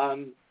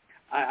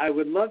 I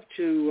would love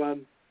to.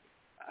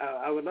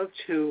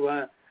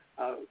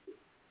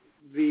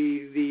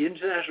 The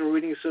International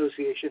Reading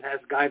Association has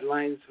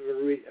guidelines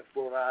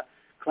for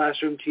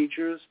classroom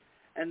teachers,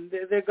 and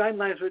their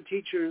guidelines for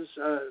teachers,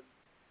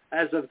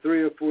 as of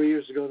 3 or 4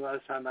 years ago, the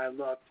last time I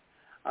looked,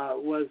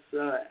 was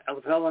for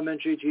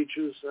elementary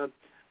teachers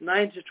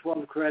 9 to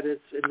 12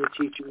 credits in the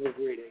teaching of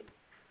reading.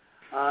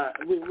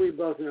 We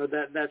both know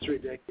that that's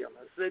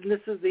ridiculous. And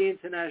this is the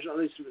international, at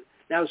least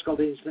now it's called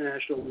the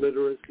International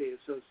Literacy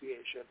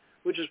Association,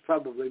 which is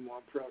probably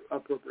more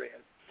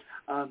appropriate.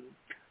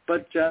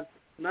 But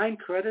 9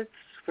 credits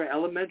for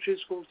elementary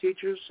school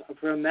teachers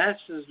for a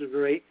master's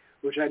degree,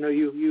 which I know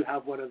you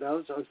have one of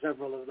those, or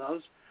several of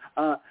those,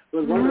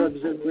 with one of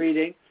those in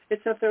reading.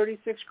 It's a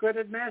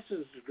 36-credit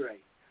master's degree.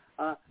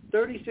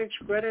 36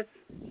 credits,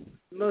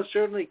 most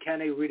certainly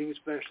can a reading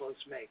specialist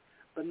make.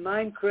 But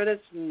 9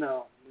 credits,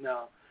 no.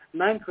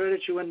 9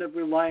 credits, you end up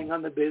relying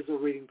on the basal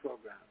reading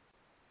program.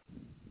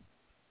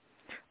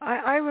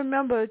 I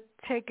remember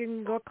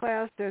taking your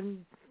class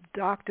and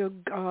Dr.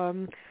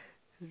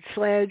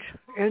 Sledge,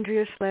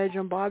 Andrea Sledge,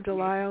 and Bob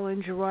Delisle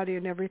and Girardi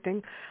and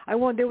everything.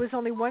 There was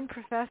only one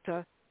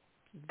professor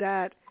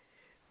that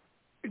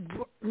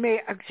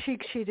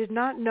she did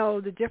not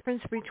know the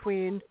difference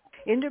between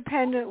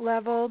independent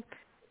level,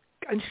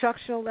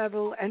 instructional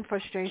level, and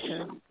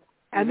frustration.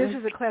 And this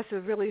is a class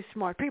of really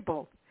smart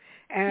people.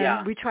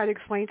 And we try to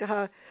explain to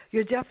her,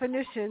 your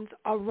definitions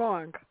are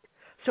wrong.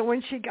 So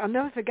I'll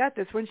never forget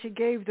this, when she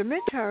gave the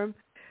midterm,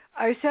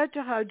 I said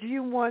to her, do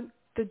you want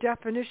the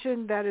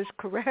definition that is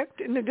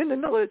correct in the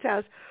middle of the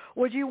test,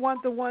 or do you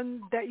want the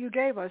one that you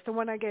gave us, the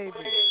one I gave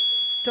you?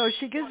 So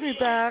she gives me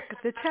back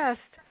the test,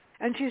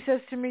 and she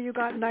says to me, you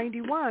got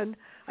 91.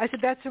 I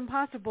said, that's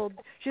impossible.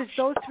 She says,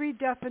 those 3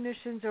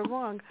 definitions are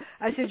wrong.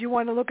 I said, you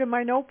want to look at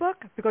my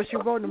notebook? Because she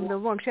wrote them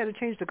wrong. She had to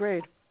change the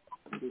grade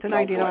to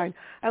 99.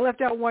 I left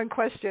out one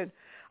question.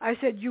 I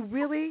said, you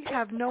really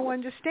have no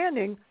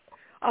understanding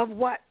of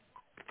what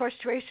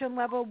frustration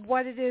level,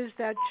 what it is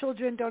that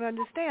children don't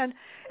understand.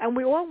 And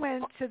we all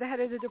went to the head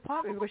of the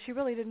department because she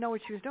really didn't know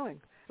what she was doing.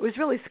 It was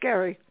really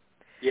scary.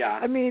 Yeah.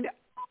 I mean,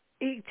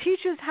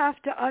 teachers have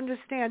to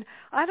understand.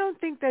 I don't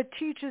think that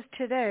teachers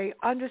today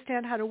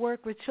understand how to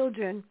work with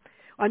children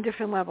on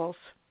different levels.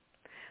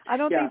 I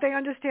don't think they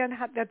understand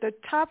that the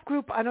top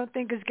group, I don't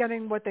think, is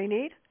getting what they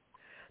need.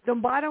 The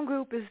bottom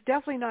group is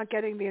definitely not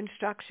getting the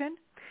instruction.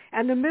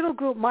 And the middle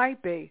group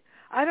might be.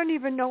 I don't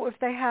even know if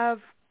they have,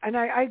 and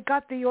I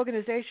got the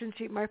organization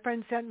sheet my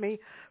friend sent me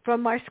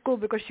from my school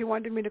because she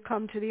wanted me to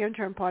come to the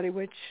intern party,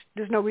 which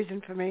there's no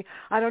reason for me.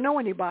 I don't know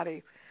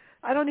anybody.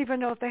 I don't even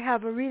know if they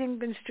have a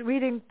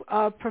reading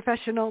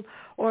professional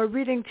or a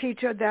reading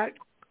teacher that,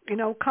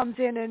 comes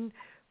in and,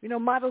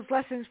 models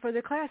lessons for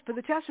the class, for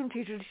the classroom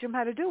teacher to teach them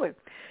how to do it.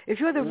 If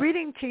you're the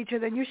reading teacher,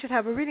 then you should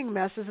have a reading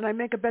master's, and I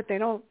make a bet they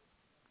don't.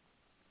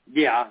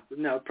 Yeah,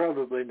 no,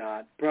 probably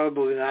not.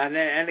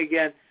 And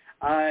again,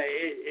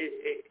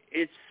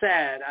 it's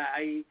sad.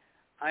 I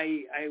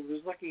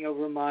was looking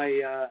over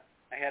my.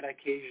 I had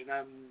occasion.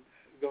 I'm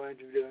going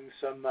to be doing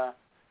some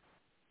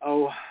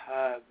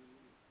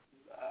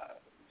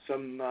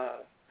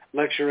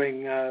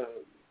lecturing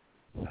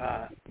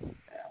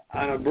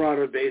on a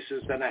broader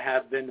basis than I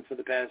have been for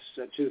the past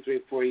 2, 3,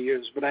 4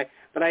 years. But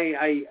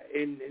I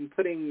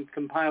in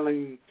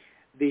compiling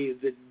the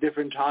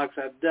different talks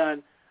I've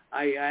done,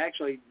 I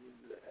actually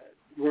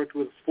worked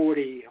with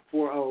 40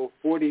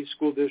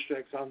 school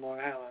districts on Long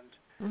Island,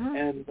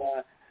 and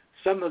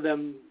some of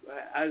them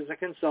as a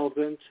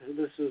consultant.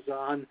 This is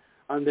on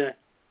the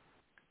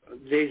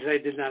days I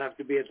did not have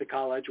to be at the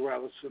college where I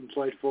was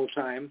employed full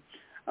time,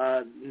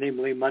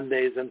 namely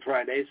Mondays and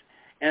Fridays,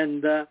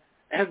 and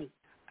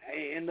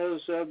in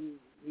those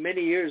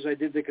many years I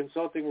did the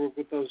consulting work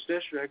with those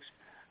districts.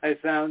 I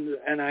found,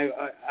 and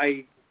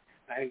I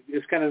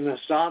it's kind of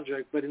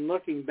nostalgic, but in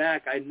looking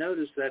back, I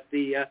noticed that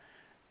the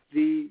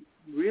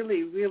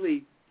really,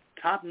 really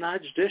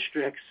top-notch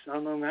districts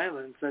on Long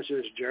Island, such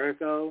as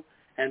Jericho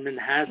and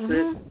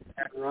Manhasset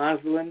and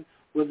Roslyn,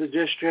 were the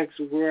districts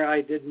where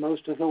I did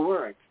most of the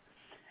work.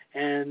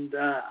 And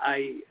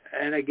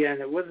again,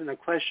 it wasn't a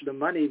question of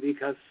money,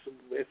 because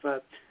if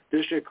a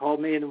district called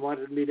me and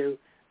wanted me to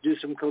do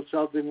some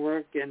consulting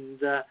work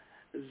and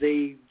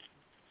they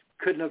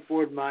couldn't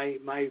afford my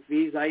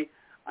fees,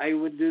 I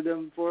would do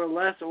them for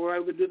less, or I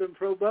would do them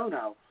pro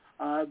bono.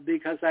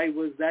 Because I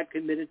was that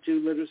committed to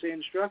literacy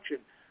instruction.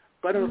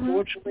 But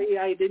unfortunately,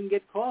 I didn't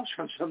get calls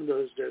from some of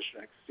those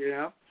districts,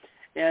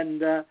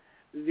 And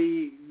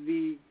the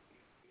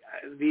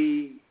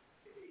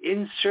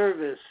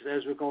in-service,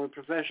 as we call it,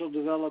 professional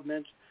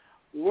development,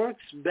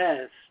 works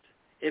best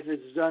if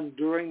it's done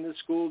during the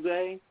school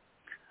day.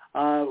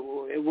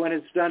 When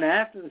it's done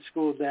after the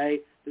school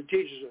day, the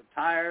teachers are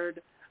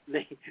tired.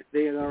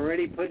 They had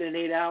already put in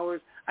 8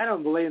 hours. I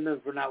don't blame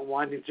them for not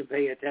wanting to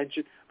pay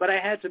attention, but I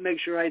had to make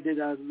sure I did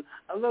a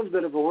little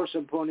bit of a horse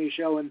and pony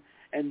show and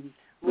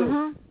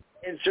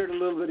insert a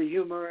little bit of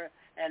humor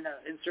and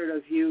insert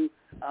a few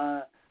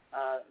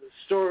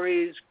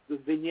stories,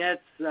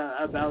 vignettes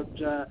about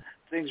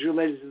things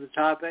related to the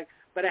topic.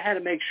 But I had to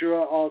make sure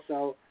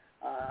also,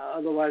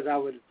 otherwise I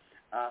would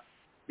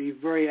be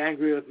very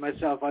angry with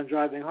myself on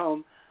driving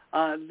home,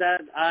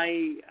 that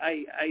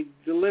I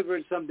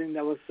delivered something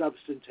that was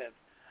substantive.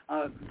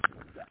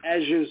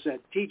 As you said,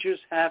 teachers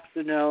have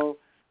to know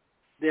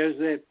there's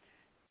an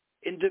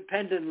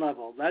independent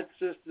level. That's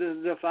just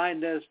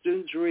defined as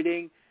students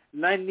reading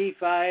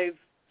 95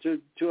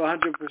 to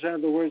 100%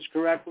 of the words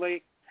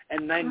correctly,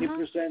 and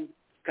 90%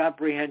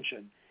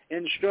 comprehension.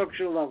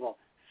 Instructional level,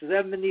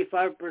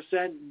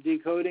 75%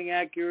 decoding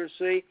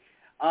accuracy.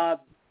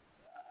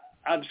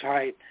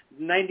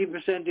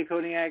 90%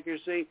 decoding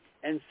accuracy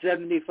and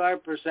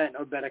 75%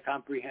 or better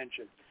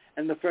comprehension.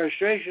 And the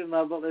frustration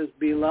level is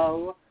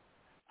below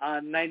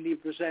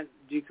 90%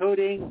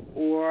 decoding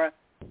or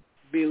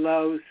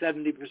below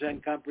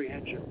 70%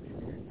 comprehension.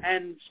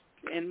 And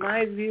in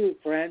my view,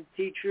 friend,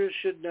 teachers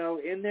should know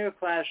in their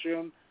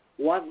classroom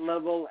what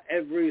level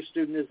every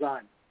student is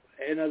on.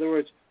 In other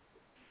words,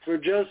 for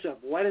Joseph,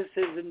 what is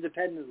his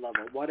independent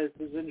level? What is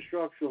his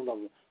instructional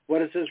level?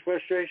 What is his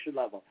frustration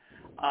level?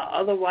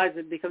 Otherwise,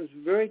 it becomes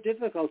very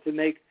difficult to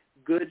make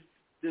good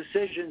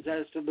decisions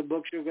as to the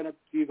books you're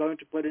going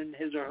to put in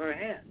his or her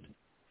hand.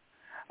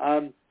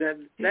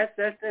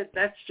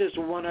 That's just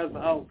one of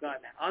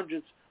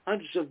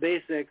hundreds of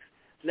basics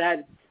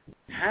that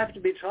have to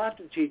be taught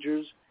to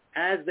teachers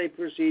as they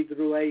proceed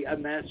through a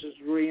master's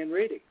degree in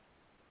reading.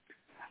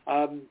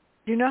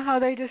 You know how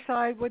they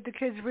decide what the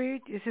kids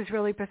read? This is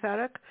really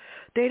pathetic.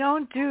 They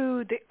don't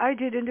do. I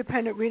did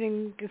independent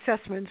reading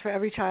assessments for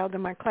every child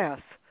in my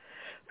class,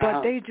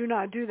 but they do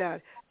not do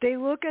that. They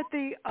look at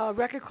the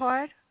record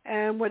card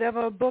and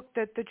whatever book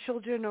that the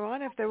children are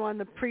on. If they're on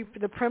the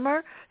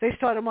primer, they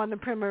start them on the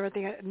primer at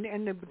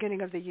in the beginning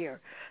of the year.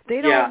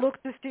 They don't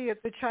look to see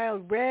if the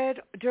child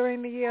read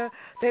during the year.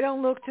 They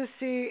don't look to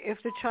see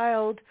if the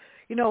child,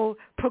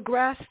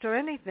 progressed or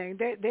anything.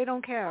 They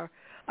don't care.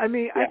 I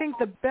mean, I think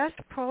the best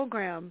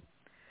program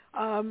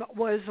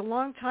was a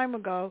long time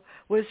ago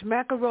was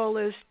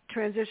Macarola's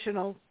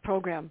transitional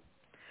program.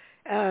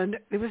 And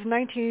it was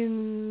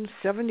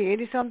 1970,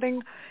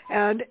 80-something,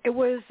 and it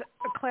was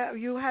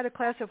you had a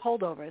class of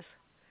holdovers.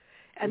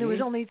 And there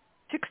was only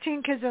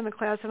 16 kids in the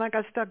class, and I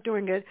got stuck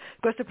doing it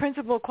because the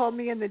principal called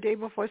me in the day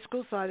before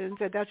school started and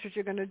said, that's what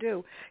you're going to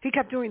do. He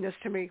kept doing this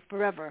to me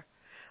forever.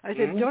 I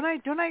said,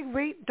 don't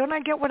I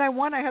get what I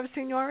want? I have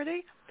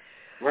seniority?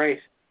 Right.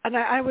 And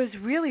I was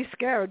really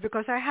scared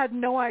because I had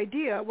no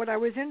idea what I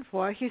was in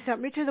for. He sent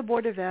me to the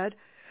Board of Ed.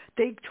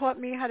 They taught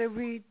me how to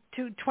read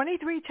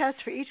 23 tests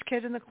for each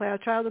kid in the class,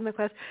 child in the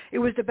class. It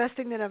was the best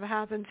thing that ever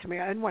happened to me.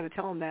 I didn't want to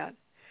tell him that.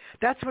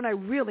 That's when I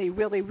really,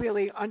 really,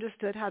 really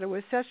understood how to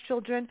assess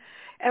children.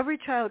 Every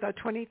child got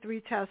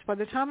 23 tests. By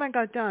the time I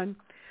got done,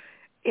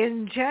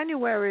 in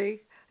January,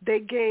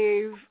 they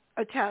gave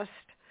a test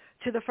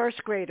to the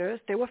first graders.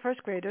 They were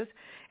first graders.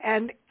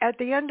 And at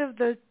the end of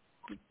the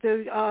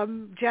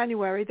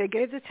January, they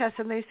gave the test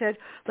and they said,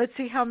 let's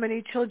see how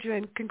many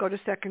children can go to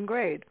second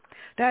grade.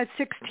 They had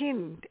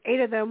 16. 8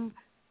 of them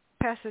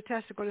passed the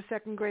test to go to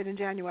second grade in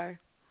January.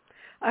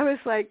 I was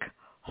like,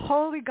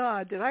 holy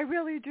God, did I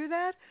really do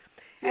that?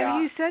 Yeah.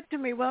 And he said to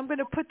me, well, I'm going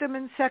to put them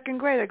in second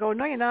grade. I go,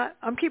 no, you're not.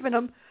 I'm keeping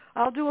them.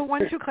 I'll do a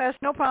 1-2 class,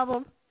 no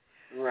problem.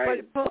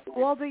 Right. But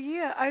all the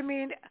year, I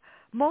mean,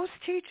 most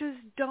teachers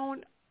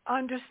don't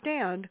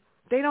understand.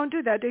 They don't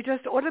do that. They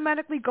just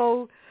automatically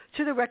go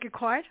to the record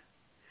card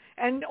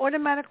and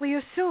automatically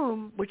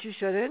assume, which you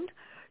shouldn't,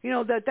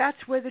 that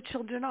that's where the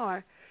children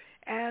are.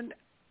 And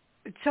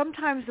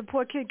sometimes the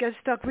poor kid gets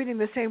stuck reading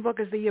the same book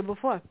as the year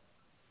before.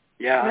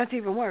 Yeah. And that's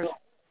even worse.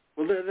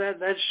 Well,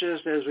 that's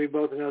just, as we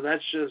both know,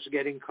 that's just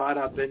getting caught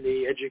up in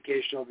the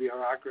educational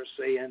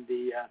bureaucracy and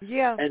the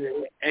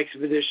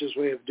expeditious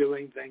way of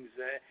doing things.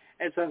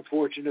 It's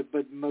unfortunate,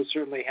 but most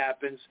certainly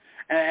happens.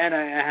 And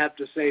I have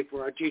to say,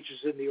 for our teachers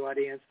in the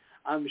audience,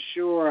 I'm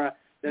sure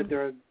that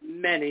there are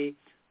many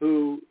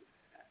who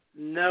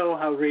know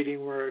how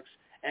reading works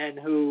and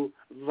who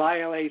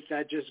violate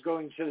that just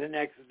going to the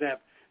next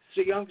step.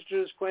 So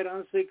youngsters, quite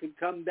honestly, could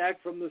come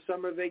back from the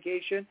summer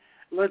vacation.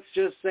 Let's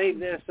just say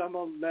their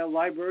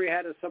library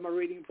had a summer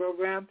reading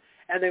program,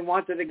 and they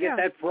wanted to get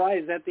that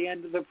prize at the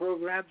end of the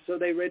program, so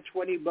they read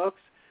 20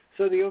 books.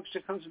 So the youngster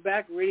comes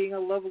back reading a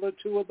level or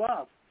 2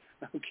 above.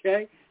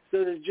 Okay?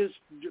 So they just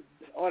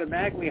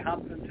automatically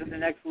hop into the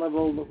next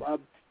level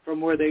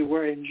from where they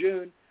were in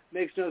June.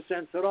 Makes no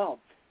sense at all.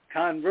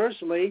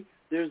 Conversely,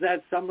 there's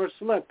that summer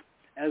slip,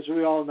 as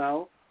we all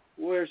know,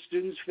 where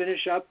students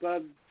finish up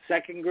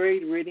second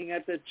grade reading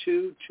at the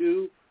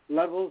 2-2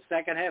 level,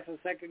 second half of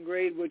second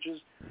grade, which is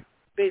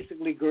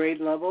basically grade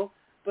level,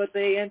 but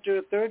they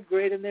enter third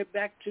grade and they're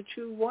back to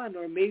 2-1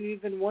 or maybe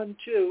even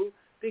 1-2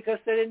 because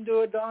they didn't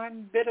do a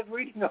darn bit of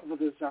reading over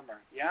the summer,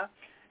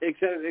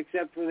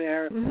 except for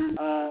their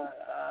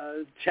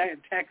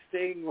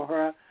texting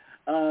or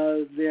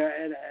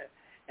their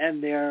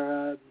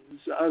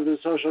other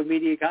social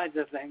media kinds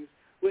of things,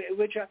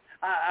 which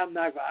I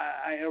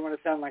don't want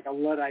to sound like a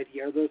Luddite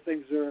here. Those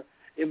things are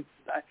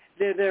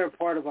they're a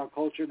part of our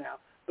culture now.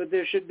 But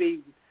there should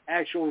be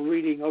actual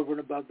reading over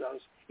and above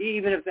those,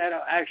 even if that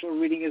actual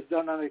reading is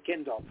done on a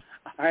Kindle.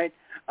 All right,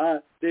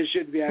 there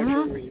should be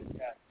actual reading.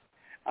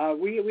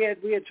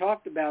 We had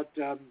talked about.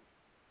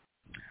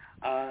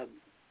 I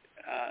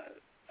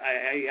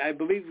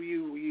believe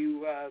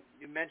you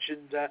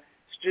mentioned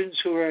students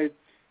who are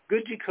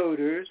good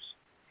decoders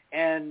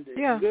and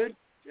good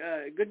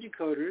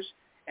decoders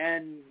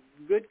and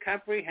good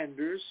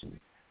comprehenders.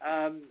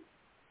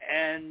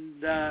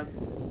 and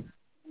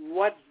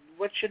what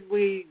should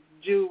we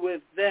do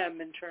with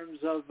them in terms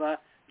of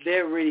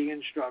their reading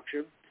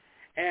instruction?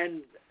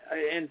 And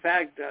in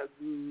fact,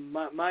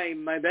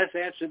 my best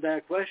answer to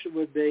that question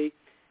would be,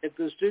 if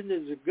the student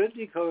is a good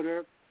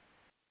decoder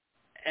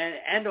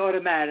and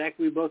automatic,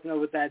 we both know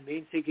what that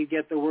means. He could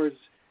get the words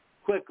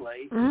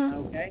quickly.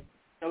 Mm-hmm. Okay,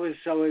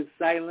 so his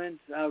silent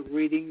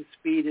reading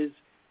speed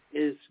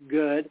is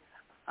good.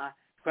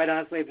 Quite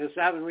honestly, if his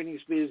silent reading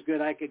speed is good,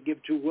 I could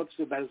give two whoops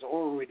about his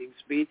oral reading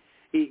speed.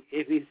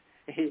 If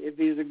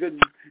he's a good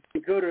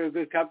decoder, a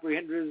good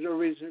comprehender, there's no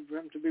reason for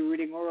him to be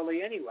reading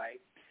orally anyway,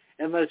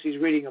 unless he's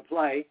reading a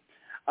play.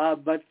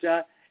 But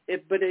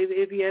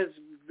if he has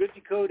good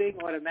decoding,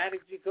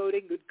 automatic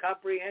decoding, good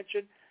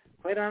comprehension,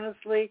 quite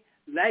honestly,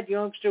 that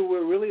youngster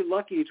we're really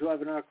lucky to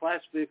have in our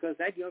class, because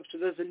that youngster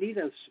doesn't need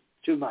us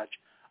too much,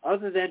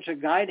 other than to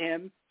guide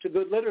him to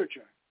good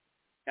literature.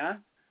 Yeah,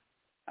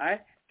 all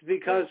right.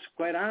 Because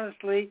quite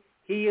honestly,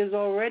 he is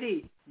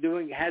already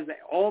has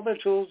all the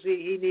tools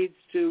he needs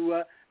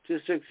to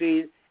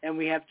succeed, and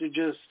we have to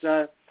just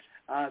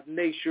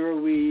make sure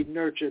we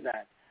nurture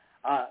that.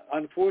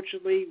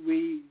 Unfortunately,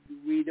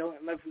 we don't,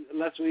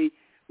 unless we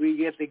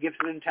get the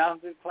gifted and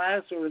talented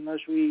class, or unless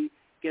we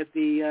get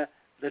the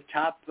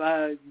top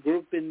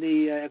group in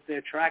if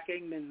they're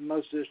tracking, and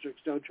most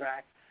districts don't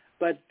track,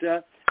 but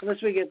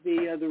unless we get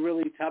the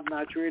really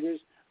top-notch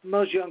readers,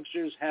 most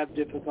youngsters have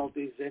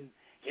difficulties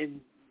in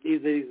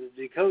either the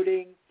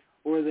decoding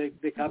or the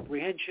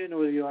comprehension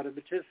or the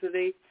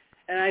automaticity.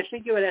 And I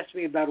think you would ask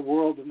me about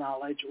world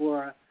knowledge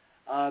or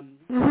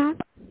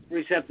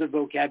receptive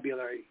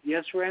vocabulary.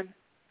 Yes, Ren?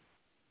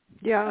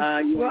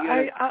 Yeah.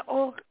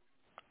 All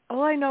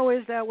I know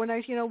is that when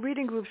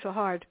reading groups are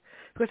hard,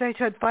 because I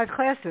had 5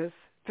 classes,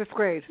 5th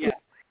grade. Yeah.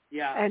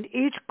 Yeah. And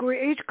each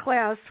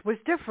class was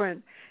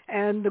different,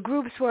 and the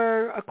groups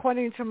were,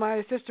 according to my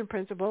assistant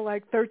principal,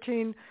 like 12,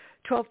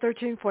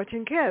 13,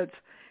 14 kids.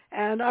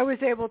 And I was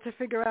able to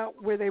figure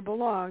out where they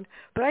belonged,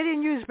 but I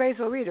didn't use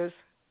basal readers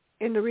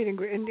in the reading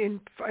reading.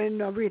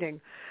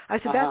 I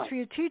said that's for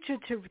your teacher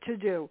to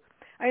do.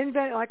 I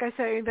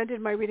invented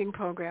my reading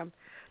program.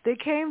 They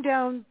came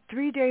down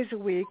 3 days a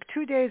week.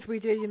 2 days we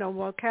did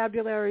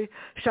vocabulary,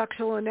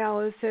 structural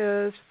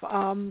analysis,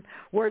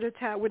 word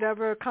attack,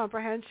 whatever,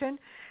 comprehension.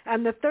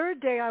 And the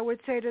 3rd day I would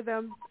say to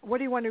them, "What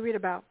do you want to read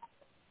about?"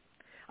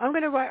 I'm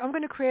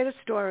going to create a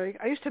story.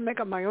 I used to make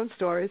up my own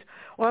stories.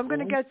 Or I'm going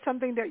to get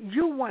something that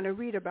you want to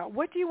read about.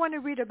 What do you want to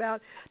read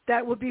about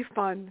that would be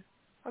fun?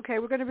 Okay,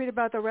 we're going to read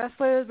about the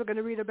wrestlers. We're going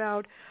to read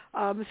about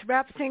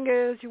rap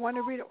singers. You want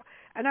to read,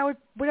 and I would,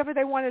 whatever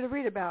they wanted to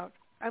read about.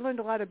 I learned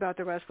a lot about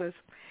the wrestlers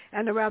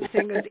and the rap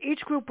singers.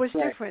 Each group was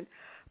different.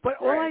 But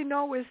all I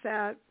know is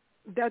that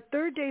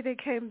 3rd day they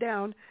came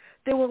down,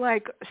 they were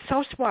like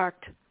so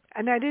sparked,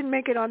 and I didn't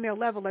make it on their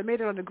level. I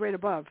made it on the grade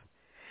above.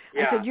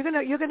 Yeah. I said,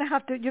 you're gonna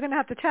have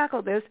to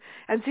tackle this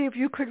and see if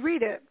you could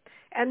read it.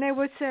 And they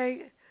would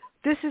say,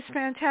 "This is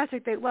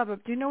fantastic." They love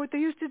it. Do you know what they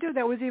used to do?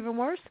 That was even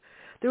worse.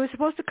 They were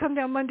supposed to come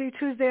down Monday,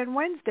 Tuesday, and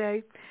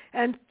Wednesday,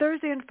 and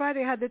Thursday and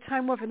Friday had the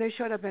time off, and they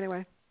showed up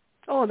anyway.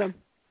 All of them.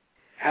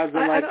 How's the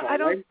life? I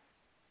don't.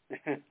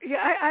 Yeah,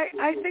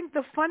 I think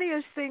the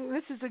funniest thing.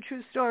 This is a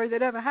true story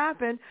that ever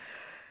happened.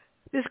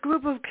 This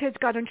group of kids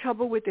got in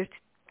trouble with their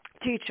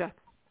teacher.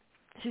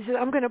 She said,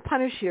 "I'm going to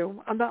punish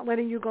you. I'm not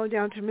letting you go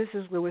down to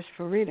Mrs. Lewis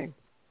for reading."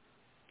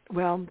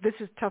 Well, this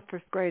is tough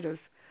 5th graders.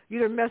 You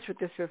didn't mess with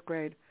this 5th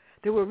grade.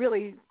 They were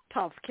really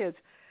tough kids.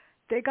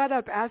 They got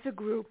up as a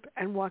group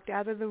and walked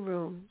out of the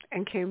room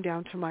and came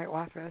down to my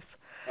office.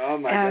 Oh,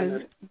 my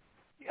goodness.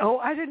 Oh,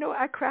 I didn't know.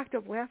 I cracked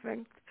up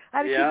laughing. I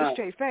had to keep a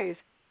straight face.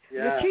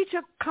 Yeah. The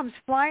teacher comes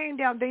flying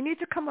down. They need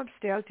to come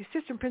upstairs. The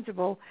assistant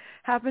principal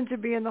happened to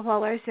be in the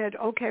hall. I said,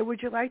 "Okay,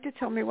 would you like to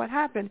tell me what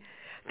happened?"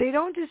 They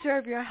don't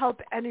deserve your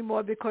help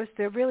anymore because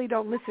they really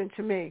don't listen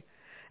to me.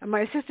 And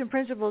my assistant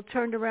principal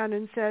turned around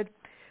and said,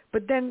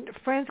 "But then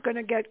Fran's going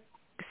to get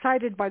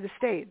cited by the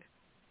state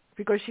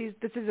because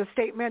this is a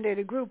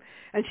state-mandated group,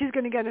 and she's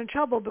going to get in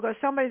trouble because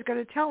somebody's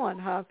going to tell on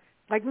her,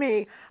 like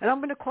me, and I'm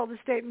going to call the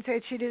state and say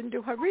she didn't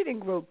do her reading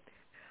group."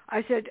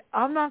 I said,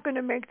 "I'm not going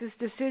to make this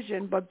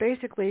decision, but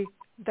basically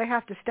they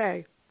have to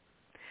stay."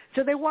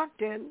 So they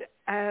walked in,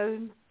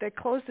 and they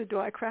closed the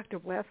door. I cracked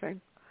up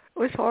laughing. It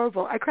was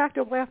horrible. I cracked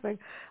up laughing.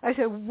 I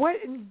said,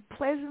 "What in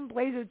pleasant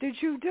blazes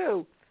did you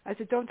do?" I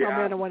said, "Don't tell me.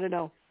 I don't want to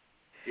know."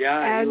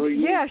 Yeah.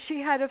 And she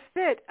had a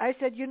fit. I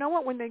said, "You know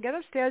what? When they get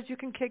upstairs, you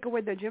can take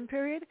away their gym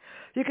period.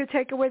 You can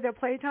take away their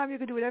playtime. You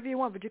can do whatever you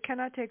want, but you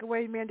cannot take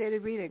away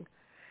mandated reading."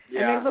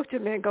 Yeah. And they looked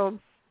at me and go,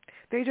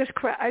 they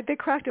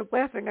cracked up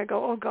laughing. I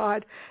go, "Oh,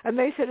 God." And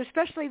they said,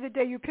 "Especially the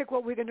day you pick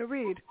what we're going to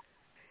read."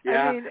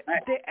 Yeah. I mean,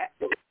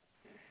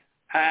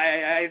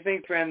 I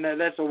think, friend,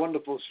 that's a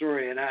wonderful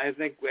story, and I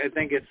think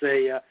it's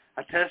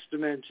a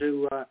testament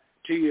to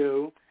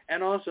you,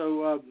 and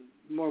also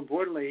more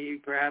importantly,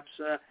 perhaps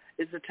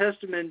it's a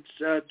testament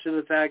to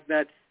the fact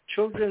that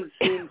children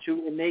seem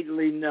to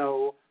innately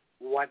know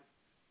what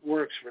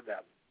works for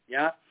them.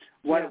 Yeah,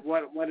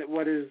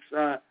 what is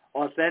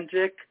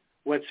authentic,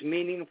 what's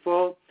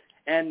meaningful,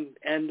 and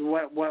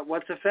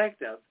what's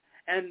effective.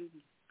 And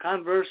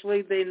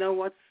conversely, they know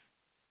what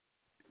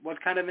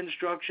kind of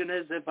instruction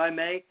is, if I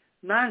may,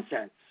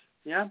 nonsense.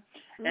 Yeah,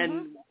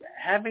 and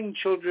having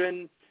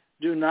children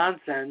do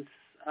nonsense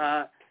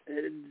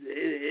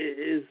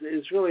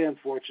is really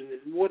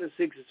unfortunate. What it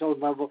seeks its own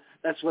level.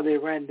 That's where they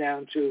ran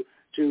down to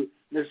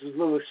Mrs.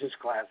 Lewis's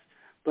class.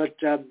 But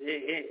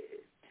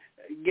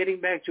getting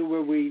back to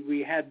where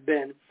we had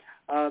been,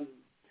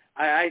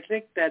 I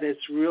think that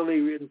it's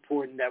really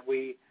important that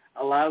we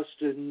allow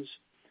students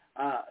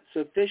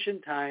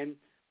sufficient time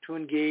to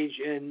engage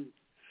in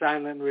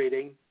silent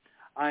reading.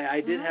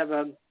 I did have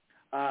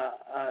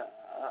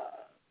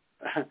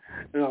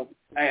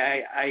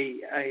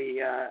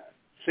I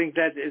think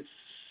that it's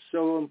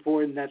so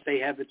important that they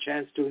have a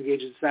chance to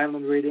engage in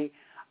silent reading.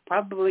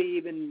 Probably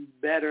even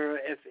better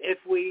if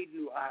we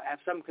have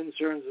some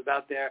concerns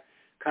about their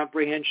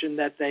comprehension,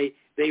 that they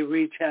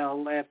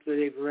retell after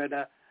they've read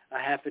a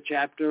half a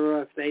chapter,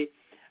 or if they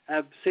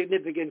have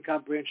significant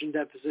comprehension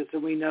deficits,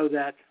 and we know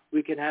that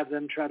we can have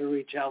them try to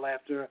retell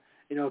after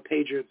a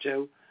page or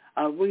two.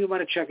 We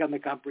want to check on the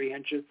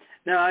comprehension.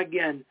 Now,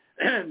 again,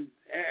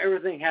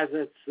 everything has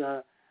its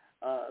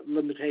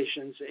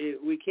limitations.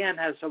 We can't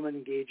have someone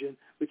engage in.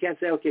 We can't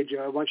say, okay,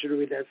 Joe, I want you to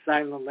read that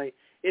silently.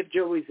 If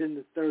Joey's in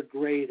the third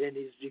grade and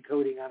he's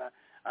decoding on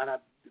a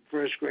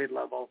first grade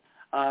level,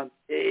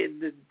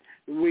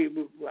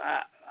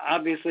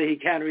 obviously he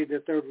can't read the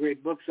third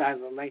grade book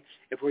silently.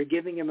 If we're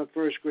giving him a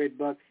first grade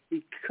book,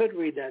 he could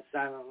read that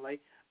silently.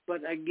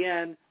 But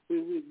again,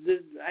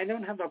 I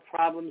don't have a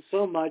problem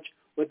so much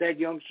with that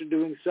youngster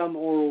doing some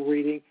oral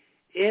reading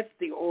if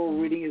the oral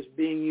reading is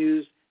being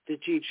used to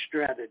teach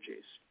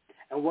strategies.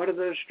 And what are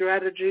those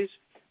strategies?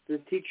 The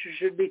teacher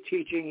should be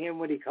teaching him,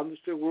 when he comes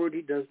to a word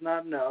he does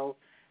not know,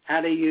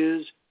 how to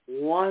use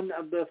one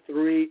of the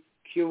three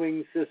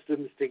cueing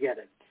systems to get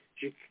it.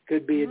 She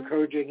could be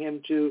encouraging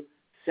him to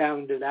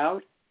sound it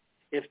out.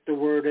 If the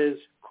word is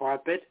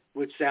carpet,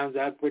 which sounds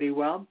out pretty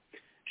well,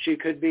 she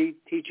could be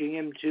teaching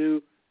him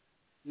to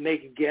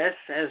make a guess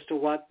as to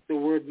what the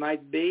word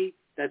might be.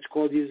 That's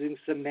called using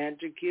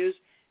semantic cues.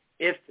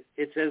 If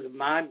it says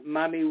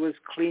mommy was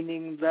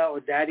cleaning the, or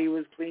daddy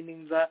was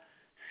cleaning the,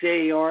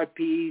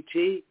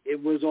 C-A-R-P-E-T,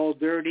 it was all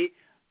dirty.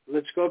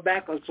 Let's go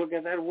back. Let's look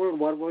at that word.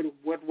 What word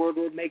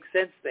would make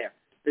sense there?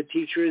 The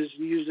teacher is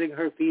using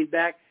her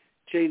feedback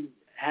to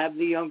have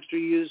the youngster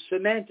use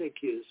semantic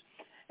cues.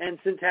 And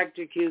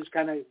syntactic cues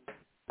kind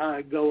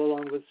of go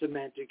along with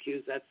semantic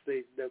cues. That's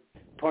the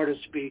part of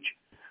speech.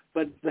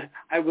 But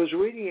I was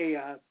reading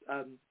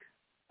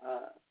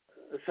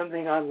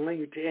something on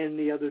LinkedIn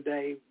the other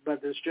day by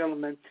this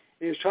gentleman.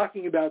 He was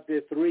talking about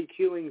the three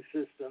cueing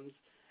systems,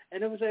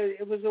 and it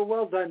was a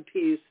well done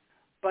piece.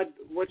 But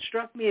what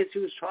struck me is he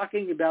was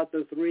talking about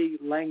the three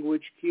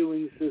language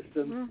cueing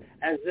systems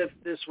as if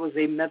this was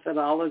a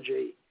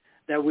methodology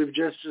that we've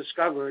just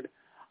discovered.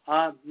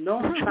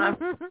 Noam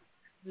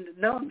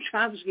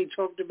Chomsky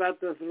talked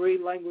about the three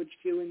language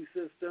cueing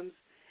systems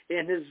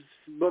in his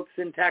book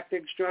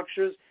Syntactic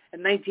Structures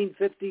in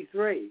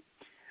 1953.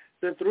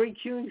 The three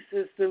cueing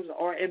systems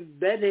are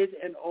embedded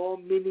in all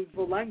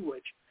meaningful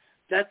language.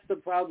 That's the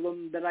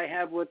problem that I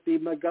have with the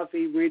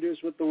McGuffey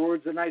readers with the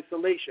words in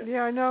isolation.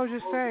 Yeah, I know. I was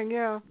just saying,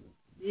 yeah.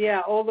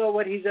 Yeah, although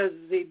what he does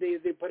is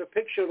they put a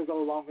picture to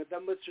go along with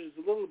them, which is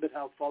a little bit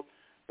helpful.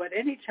 But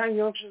anytime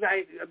youngsters,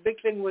 a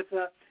big thing with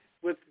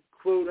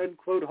quote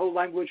unquote whole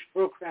language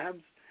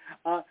programs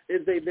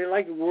is they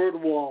like word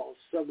walls.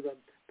 Some of them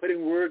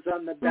putting words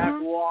on the back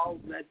wall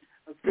that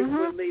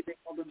frequently they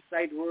call them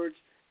sight words.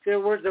 They're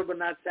words that would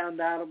not sound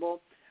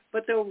audible,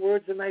 but they're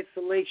words in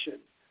isolation.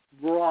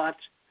 Brought,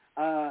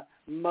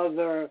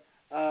 mother,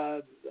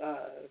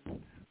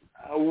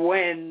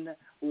 when,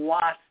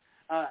 what.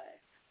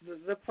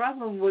 The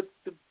problem with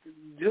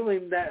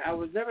doing that, I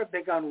was never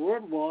big on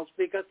word walls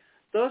because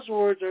those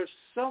words are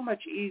so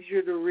much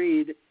easier to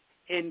read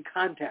in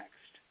context.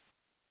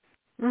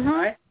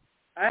 Right?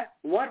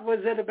 What was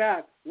it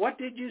about? What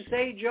did you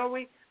say,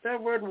 Joey?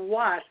 That word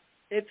what.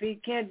 If he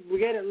can't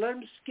get it, let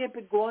him skip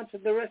it, go on to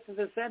the rest of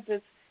the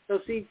sentence.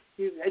 He'll see,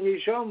 and you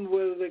show him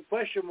where the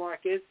question mark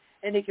is,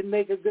 and he can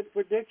make a good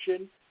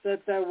prediction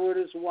that that word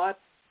is what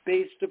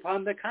based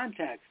upon the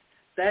context.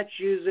 That's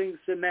using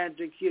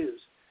semantic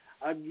cues.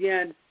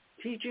 Again,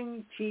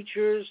 teaching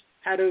teachers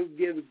how to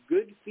give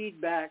good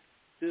feedback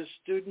to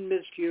student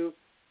miscue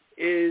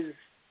is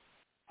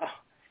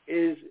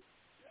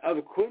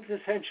of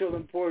quintessential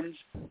importance,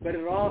 but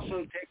it also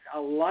takes a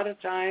lot of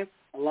time,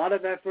 a lot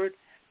of effort.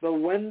 But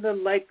when the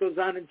light goes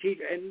on and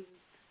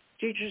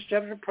teachers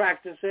have to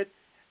practice it,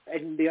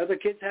 and the other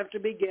kids have to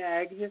be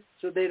gagged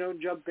so they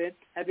don't jump in.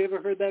 Have you ever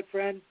heard that,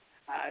 friend?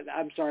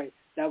 I'm sorry,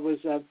 that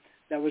was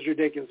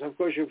ridiculous. Of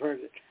course you've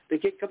heard it. The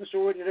kid comes to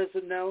a word he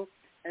doesn't know,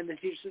 and the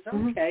teacher says,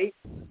 "Okay,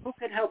 who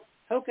can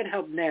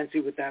help Nancy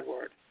with that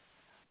word?"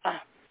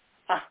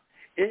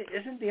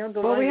 Isn't the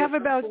underlying? Well, we have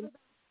about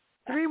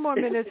 3 more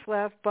minutes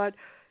left, but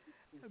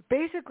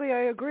basically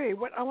I agree.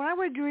 When I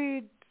would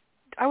read,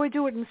 I would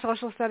do it in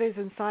social studies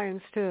and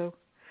science too.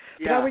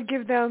 But I would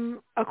give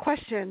them a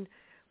question.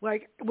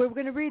 Like, we're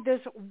going to read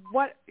this,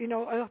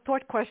 a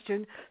thought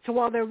question, so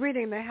while they're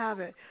reading, they have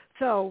it.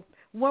 So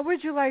what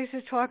would you like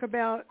to talk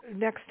about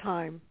next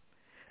time?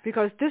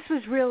 Because this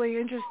was really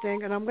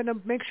interesting, and I'm going to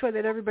make sure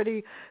that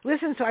everybody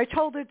listens. So I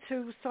told it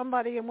to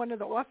somebody in one of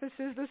the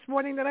offices this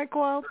morning that I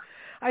called.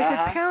 I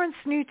said parents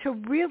need to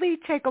really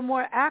take a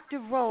more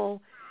active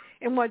role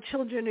in what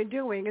children are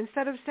doing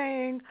instead of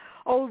saying,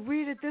 "Oh,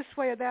 read it this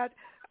way or that."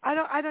 I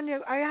don't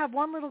know. I have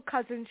one little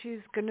cousin.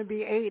 She's going to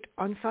be 8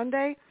 on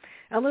Sunday,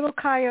 and little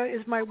Kaya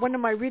is one of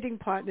my reading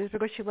partners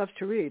because she loves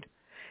to read.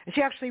 And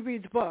she actually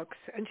reads books,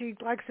 and she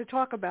likes to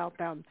talk about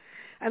them.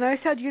 And I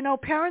said,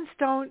 parents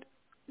don't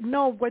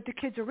know what the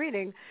kids are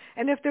reading.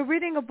 And if they're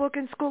reading a book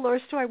in school or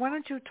a story, why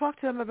don't you talk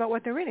to them about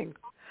what they're reading?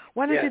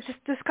 Why don't you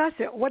just discuss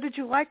it? What did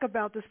you like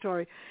about the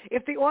story?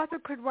 If the author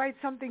could write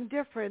something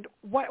different,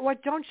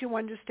 what don't you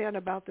understand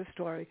about the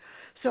story?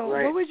 So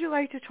what would you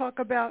like to talk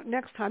about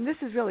next time? This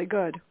is really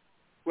good.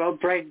 Well,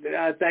 Frank,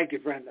 thank you,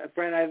 friend.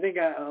 Friend, I think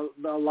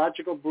the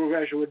logical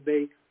progression would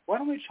be, why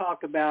don't we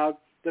talk about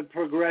the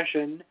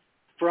progression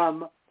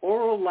from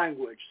oral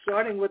language,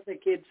 starting with the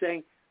kid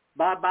saying,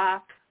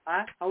 "Baba,"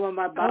 I want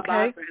my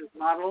Baba for his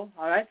model,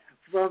 all right,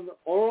 from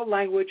oral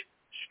language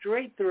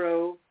straight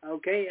through,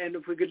 okay, and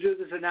if we could do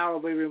this an hour,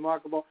 it would be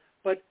remarkable,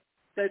 but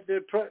that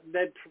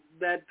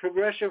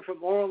progression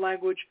from oral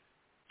language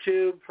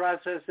to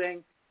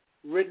processing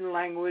written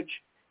language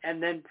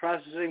and then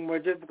processing more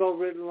difficult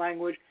written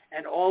language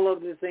and all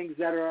of the things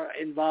that are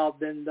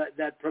involved in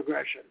that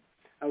progression,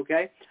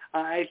 okay?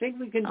 I think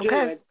we can do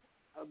it,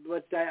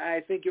 but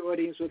I think your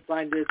audience would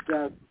find it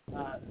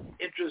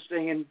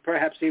interesting and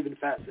perhaps even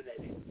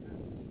fascinating.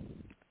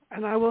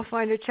 And I will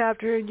find a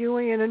chapter in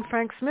Julian and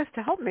Frank Smith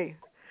to help me.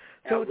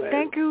 So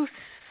thank you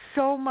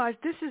so much.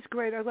 This is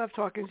great. I love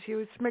talking to you.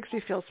 It makes me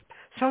feel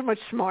so much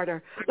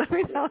smarter. Let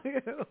me tell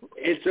you.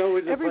 It's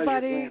always a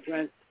pleasure,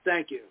 friend.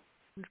 Thank you.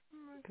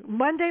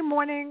 Monday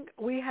morning,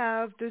 we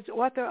have the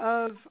author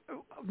of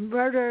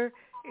Murder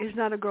is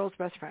Not a Girl's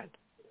Best Friend.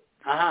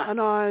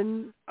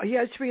 And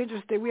it's really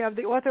interesting. We have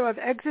the author of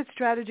Exit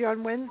Strategy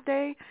on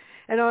Wednesday.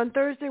 And on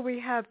Thursday, we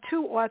have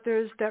 2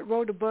 authors that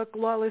wrote a book,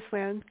 Lawless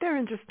Land. They're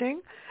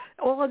interesting.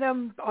 All of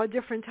them are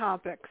different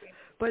topics.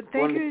 But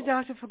thank you,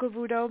 Dr.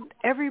 Cavuto.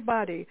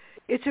 Everybody,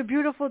 it's a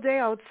beautiful day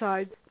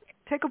outside.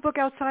 Take a book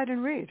outside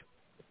and read.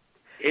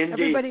 Indeed.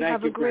 Everybody Thank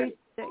have you, a great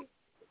day.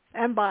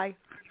 And bye.